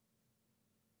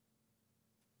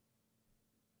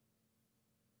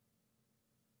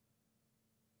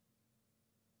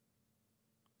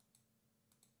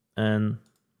 And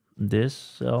this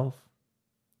self.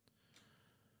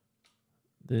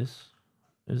 This.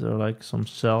 Is there like some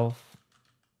self?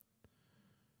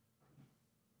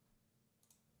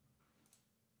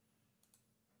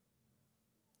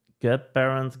 Get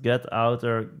parent, get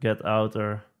outer, get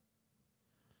outer.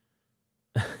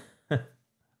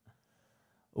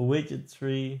 Widget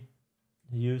tree.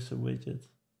 Use a widget.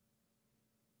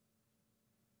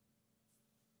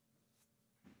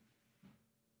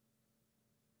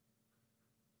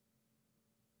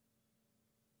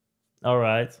 All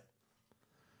right.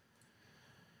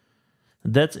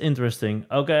 That's interesting.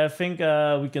 Okay, I think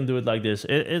we can do it like this.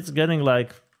 It's getting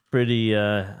like pretty...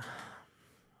 yeah,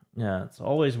 it's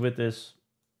always with this.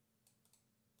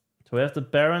 So we have the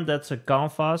parent, that's a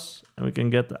canvas. And we can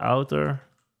get the outer.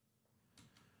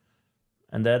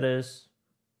 And that is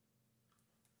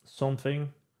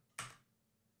something.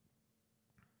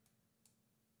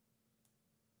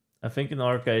 I think in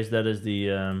our case, that is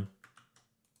the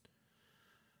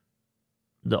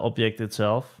object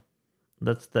itself.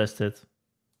 Let's test it.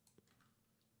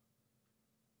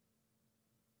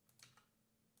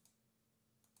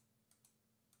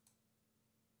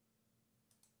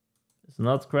 It's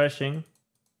not crashing.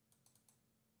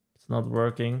 It's not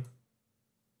working.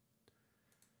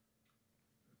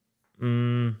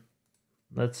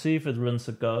 Let's see if it runs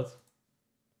the code.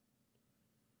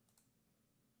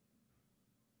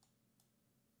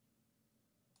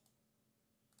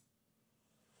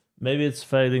 Maybe it's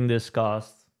failing this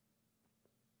cast.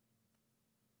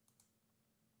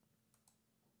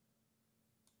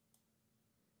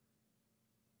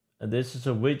 And this is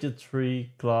a widget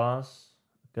tree class.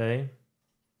 Okay.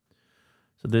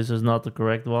 So this is not the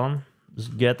correct one.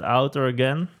 Just get outer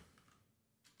again.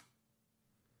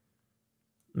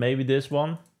 Maybe this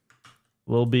one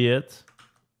will be it.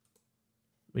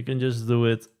 We can just do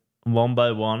it one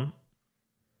by one.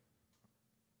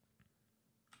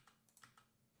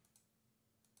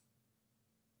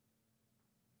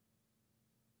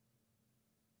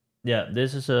 Yeah,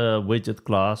 this is a widget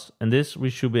class. And this we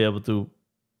should be able to,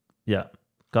 yeah,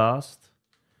 cast.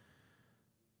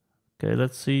 Okay,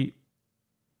 let's see.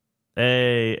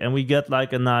 Hey, and we get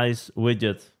like a nice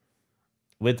widget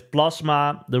with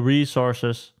Plasma, the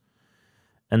resources,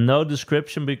 and no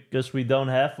description because we don't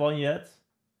have one yet.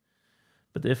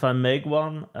 But if I make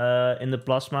one in the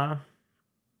Plasma,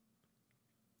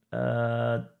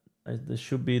 there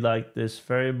should be like this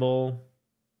variable.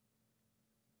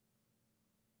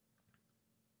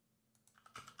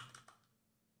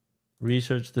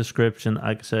 Research description,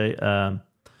 I can say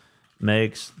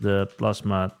makes the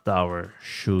plasma tower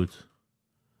shoot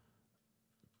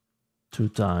 2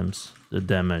 times the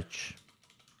damage.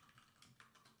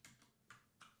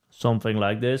 Something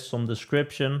like this, some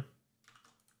description.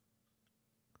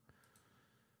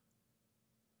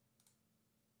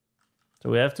 So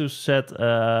we have to set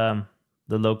the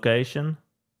location.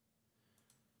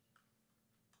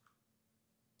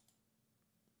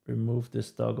 Remove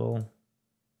this toggle.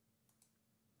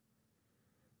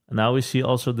 And now we see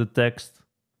also the text.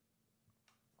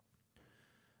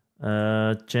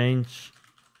 Change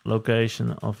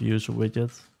location of user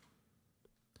widget.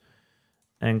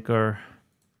 Anchor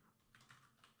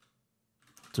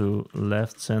to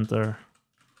left center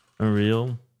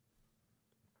Unreal.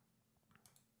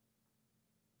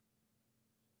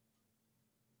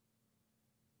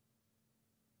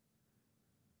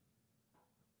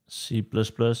 C++.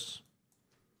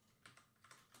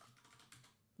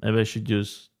 Maybe I should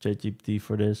use ChatGPT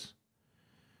for this.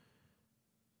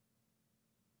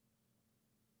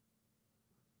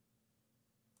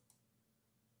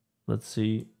 Let's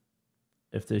see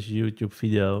if this YouTube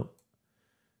video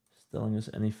is telling us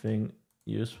anything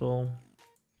useful.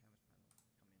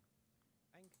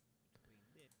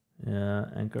 Yeah,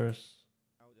 anchors.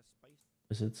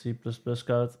 Is it C++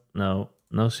 code? No,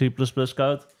 no C++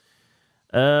 code.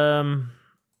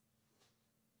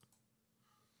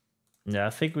 Yeah,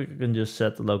 I think we can just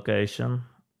set the location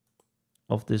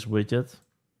of this widget.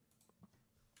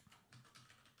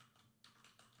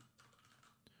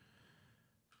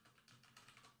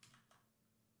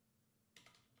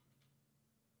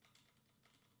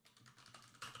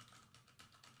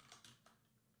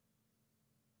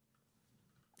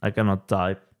 I cannot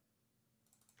type.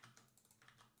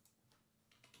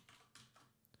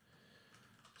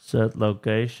 Set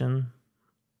location.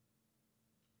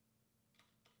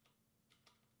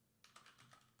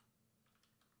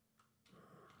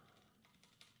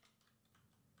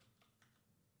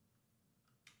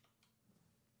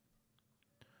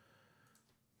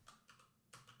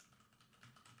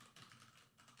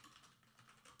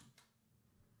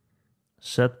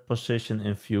 Set position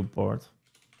in viewport.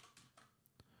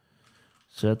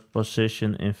 Set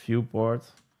position in viewport.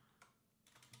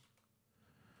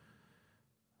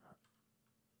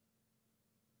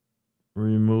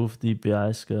 Remove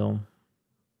DPI scale.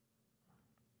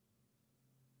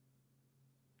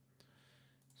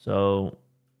 So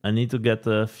I need to get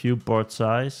the viewport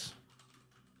size.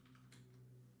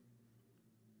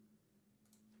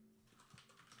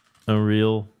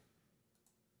 Unreal.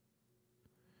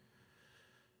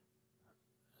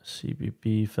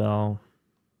 CPP file.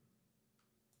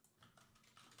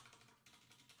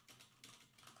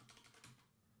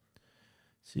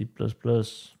 C++.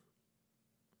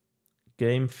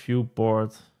 Game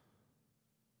viewport.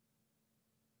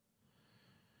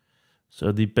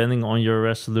 So depending on your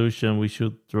resolution, we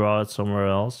should draw it somewhere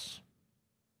else.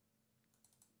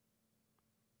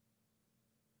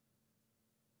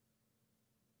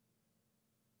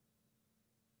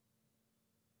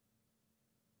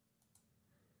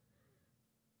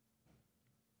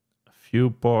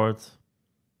 Viewport.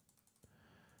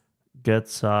 Get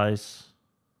size.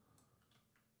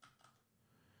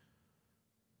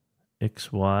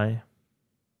 XY.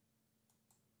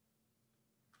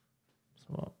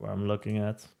 So where I'm looking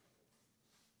at.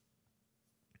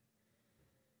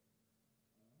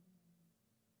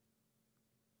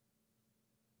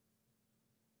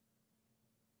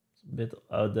 It's a bit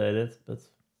outdated, but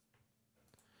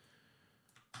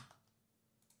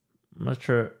I'm not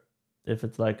sure if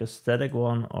it's like a static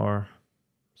one or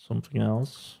something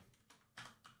else.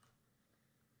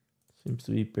 Seems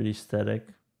to be pretty static.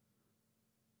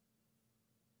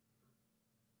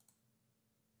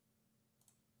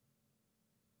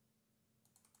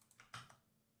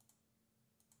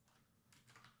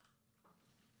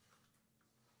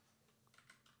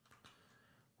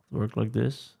 Work like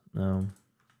this? No.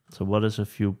 So what is a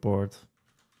viewport?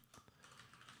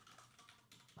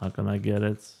 How can I get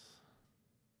it?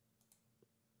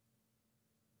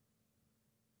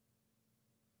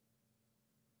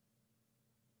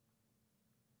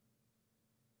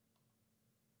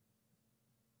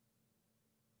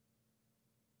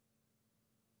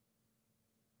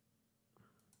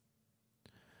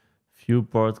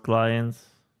 Viewport client.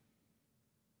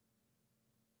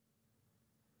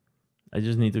 I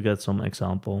just need to get some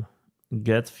example.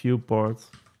 Get viewport.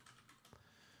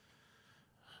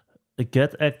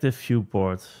 Get active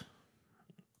viewport.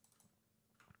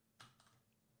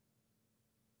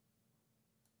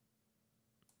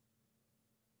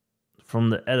 From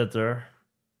the editor.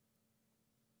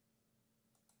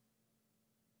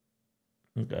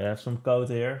 Okay, I have some code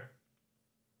here.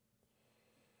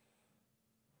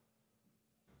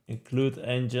 Include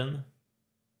engine.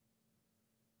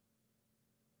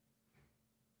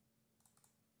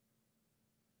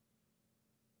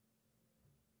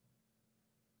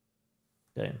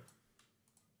 Okay.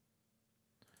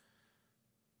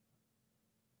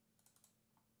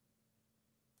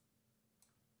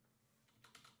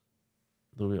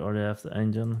 Do we already have the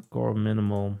engine? Core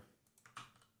minimal.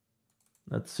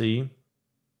 Let's see.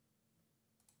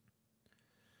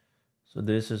 So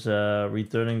this is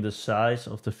returning the size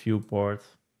of the viewport.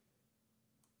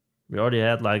 We already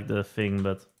had like the thing,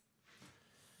 but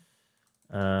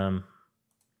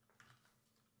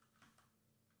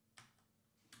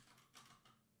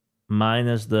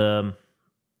minus the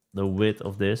width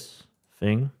of this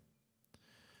thing.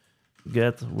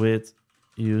 Get width,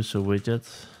 use a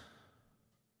widget.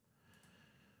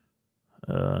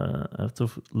 I have to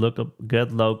look up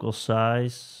get local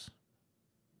size.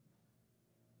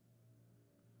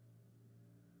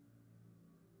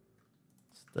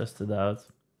 Let's test it out.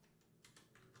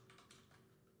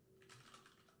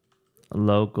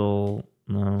 Local,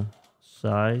 no,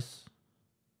 size.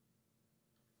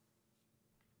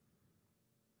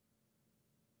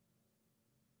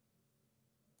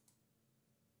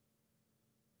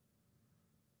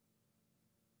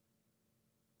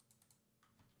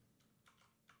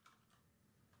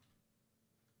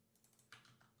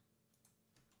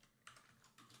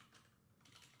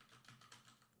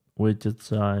 Widget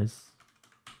size.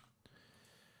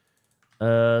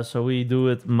 So we do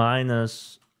it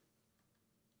minus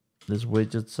this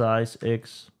widget size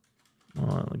X.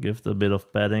 I'll give it a bit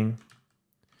of padding.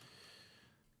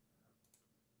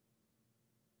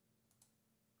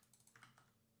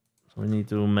 We need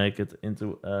to make it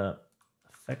into a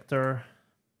vector.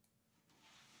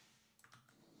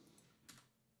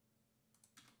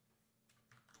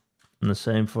 And the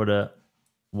same for the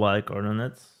y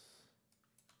coordinates.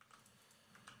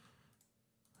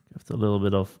 Give it a little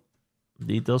bit of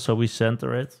detail so we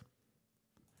center it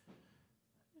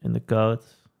in the code.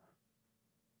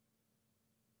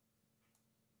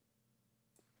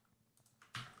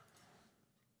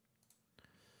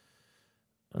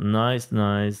 Nice.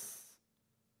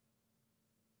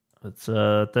 Let's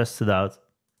test it out.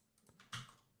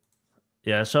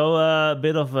 Yeah, so a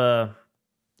bit of a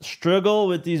struggle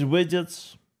with these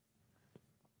widgets.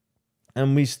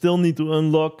 And we still need to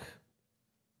unlock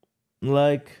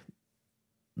like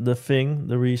the thing,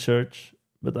 the research.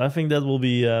 But I think that will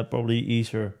be probably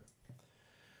easier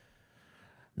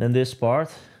than this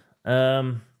part.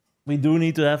 We do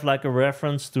need to have like a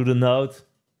reference to the node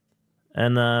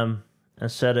and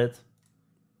set it.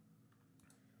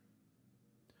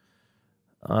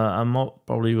 I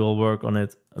probably will work on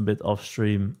it a bit off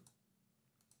stream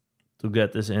to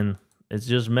get this in. It's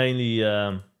just mainly,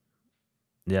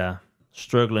 yeah,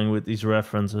 struggling with these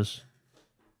references.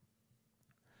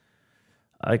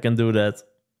 I can do that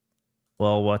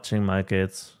while watching my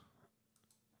kids.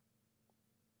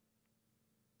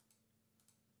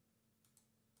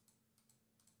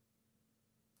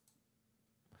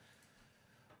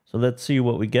 So let's see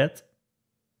what we get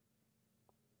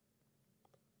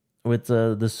with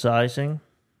the sizing.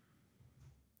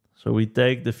 So we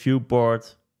take the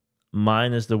viewport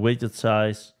minus the widget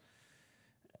size,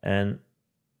 and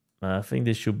I think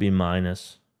this should be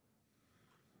minus.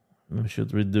 We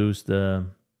should reduce the,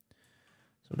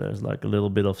 so there's like a little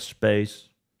bit of space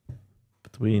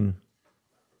between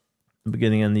the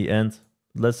beginning and the end.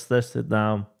 Let's test it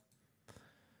now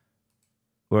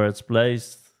where it's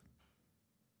placed.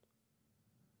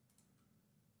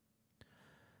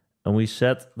 And we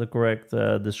set the correct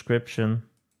description.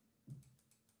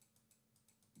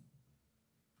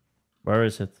 Where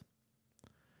is it?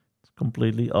 It's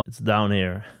completely off. It's down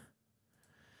here.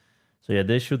 So yeah,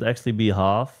 this should actually be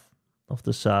half of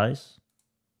the size.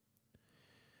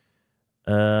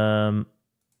 The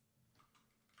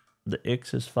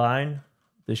X is fine.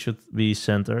 This should be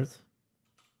centered.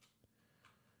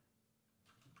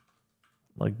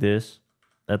 Like this,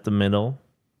 at the middle.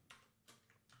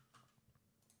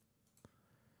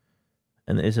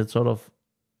 And is it sort of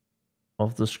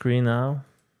off the screen now?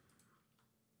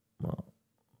 Well,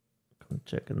 can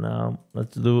check it now.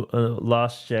 Let's do a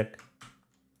last check.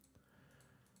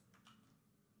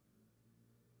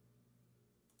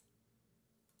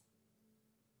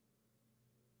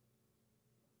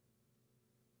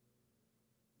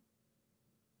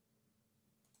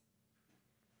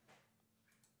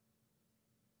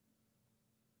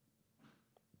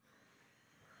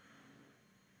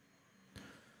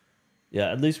 Yeah,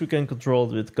 at least we can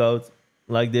control it with code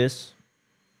like this.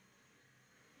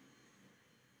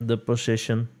 The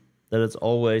position, that it's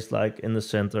always like in the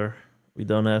center. We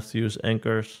don't have to use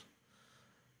anchors.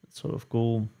 It's sort of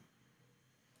cool.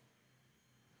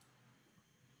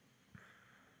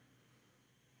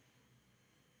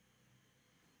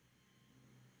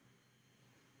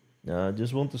 Yeah, I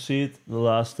just want to see it the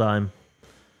last time.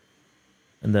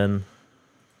 And then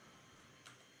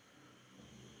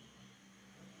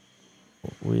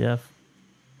we have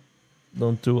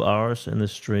done 2 hours in the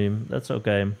stream. That's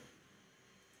okay.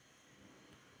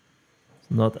 It's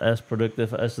not as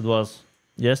productive as it was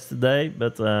yesterday,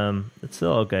 but it's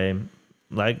still okay.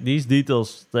 Like, these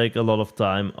details take a lot of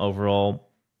time overall.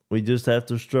 We just have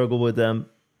to struggle with them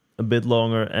a bit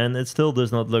longer, and it still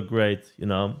does not look great, you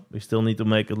know. We still need to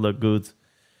make it look good.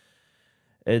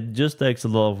 It just takes a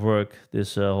lot of work,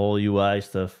 this whole UI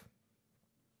stuff.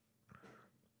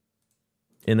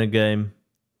 In a game,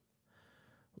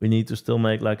 we need to still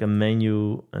make like a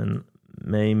menu and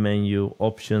main menu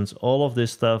options. All of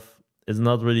this stuff is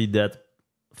not really that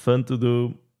fun to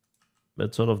do,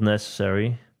 but sort of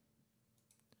necessary.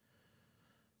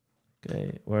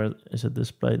 Okay, where is it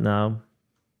displayed now?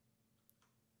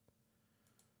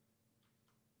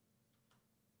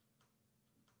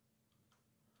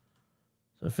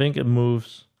 So I think it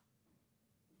moves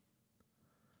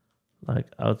like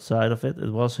outside of it.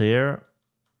 It was here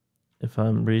if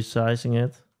I'm resizing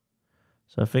it.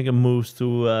 So I think it moves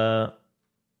too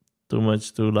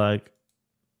much to like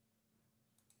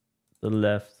the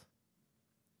left.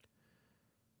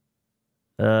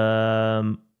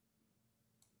 Yeah,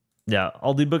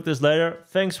 I'll debug this later.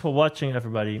 Thanks for watching,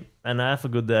 everybody, and have a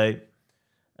good day.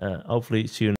 Hopefully see you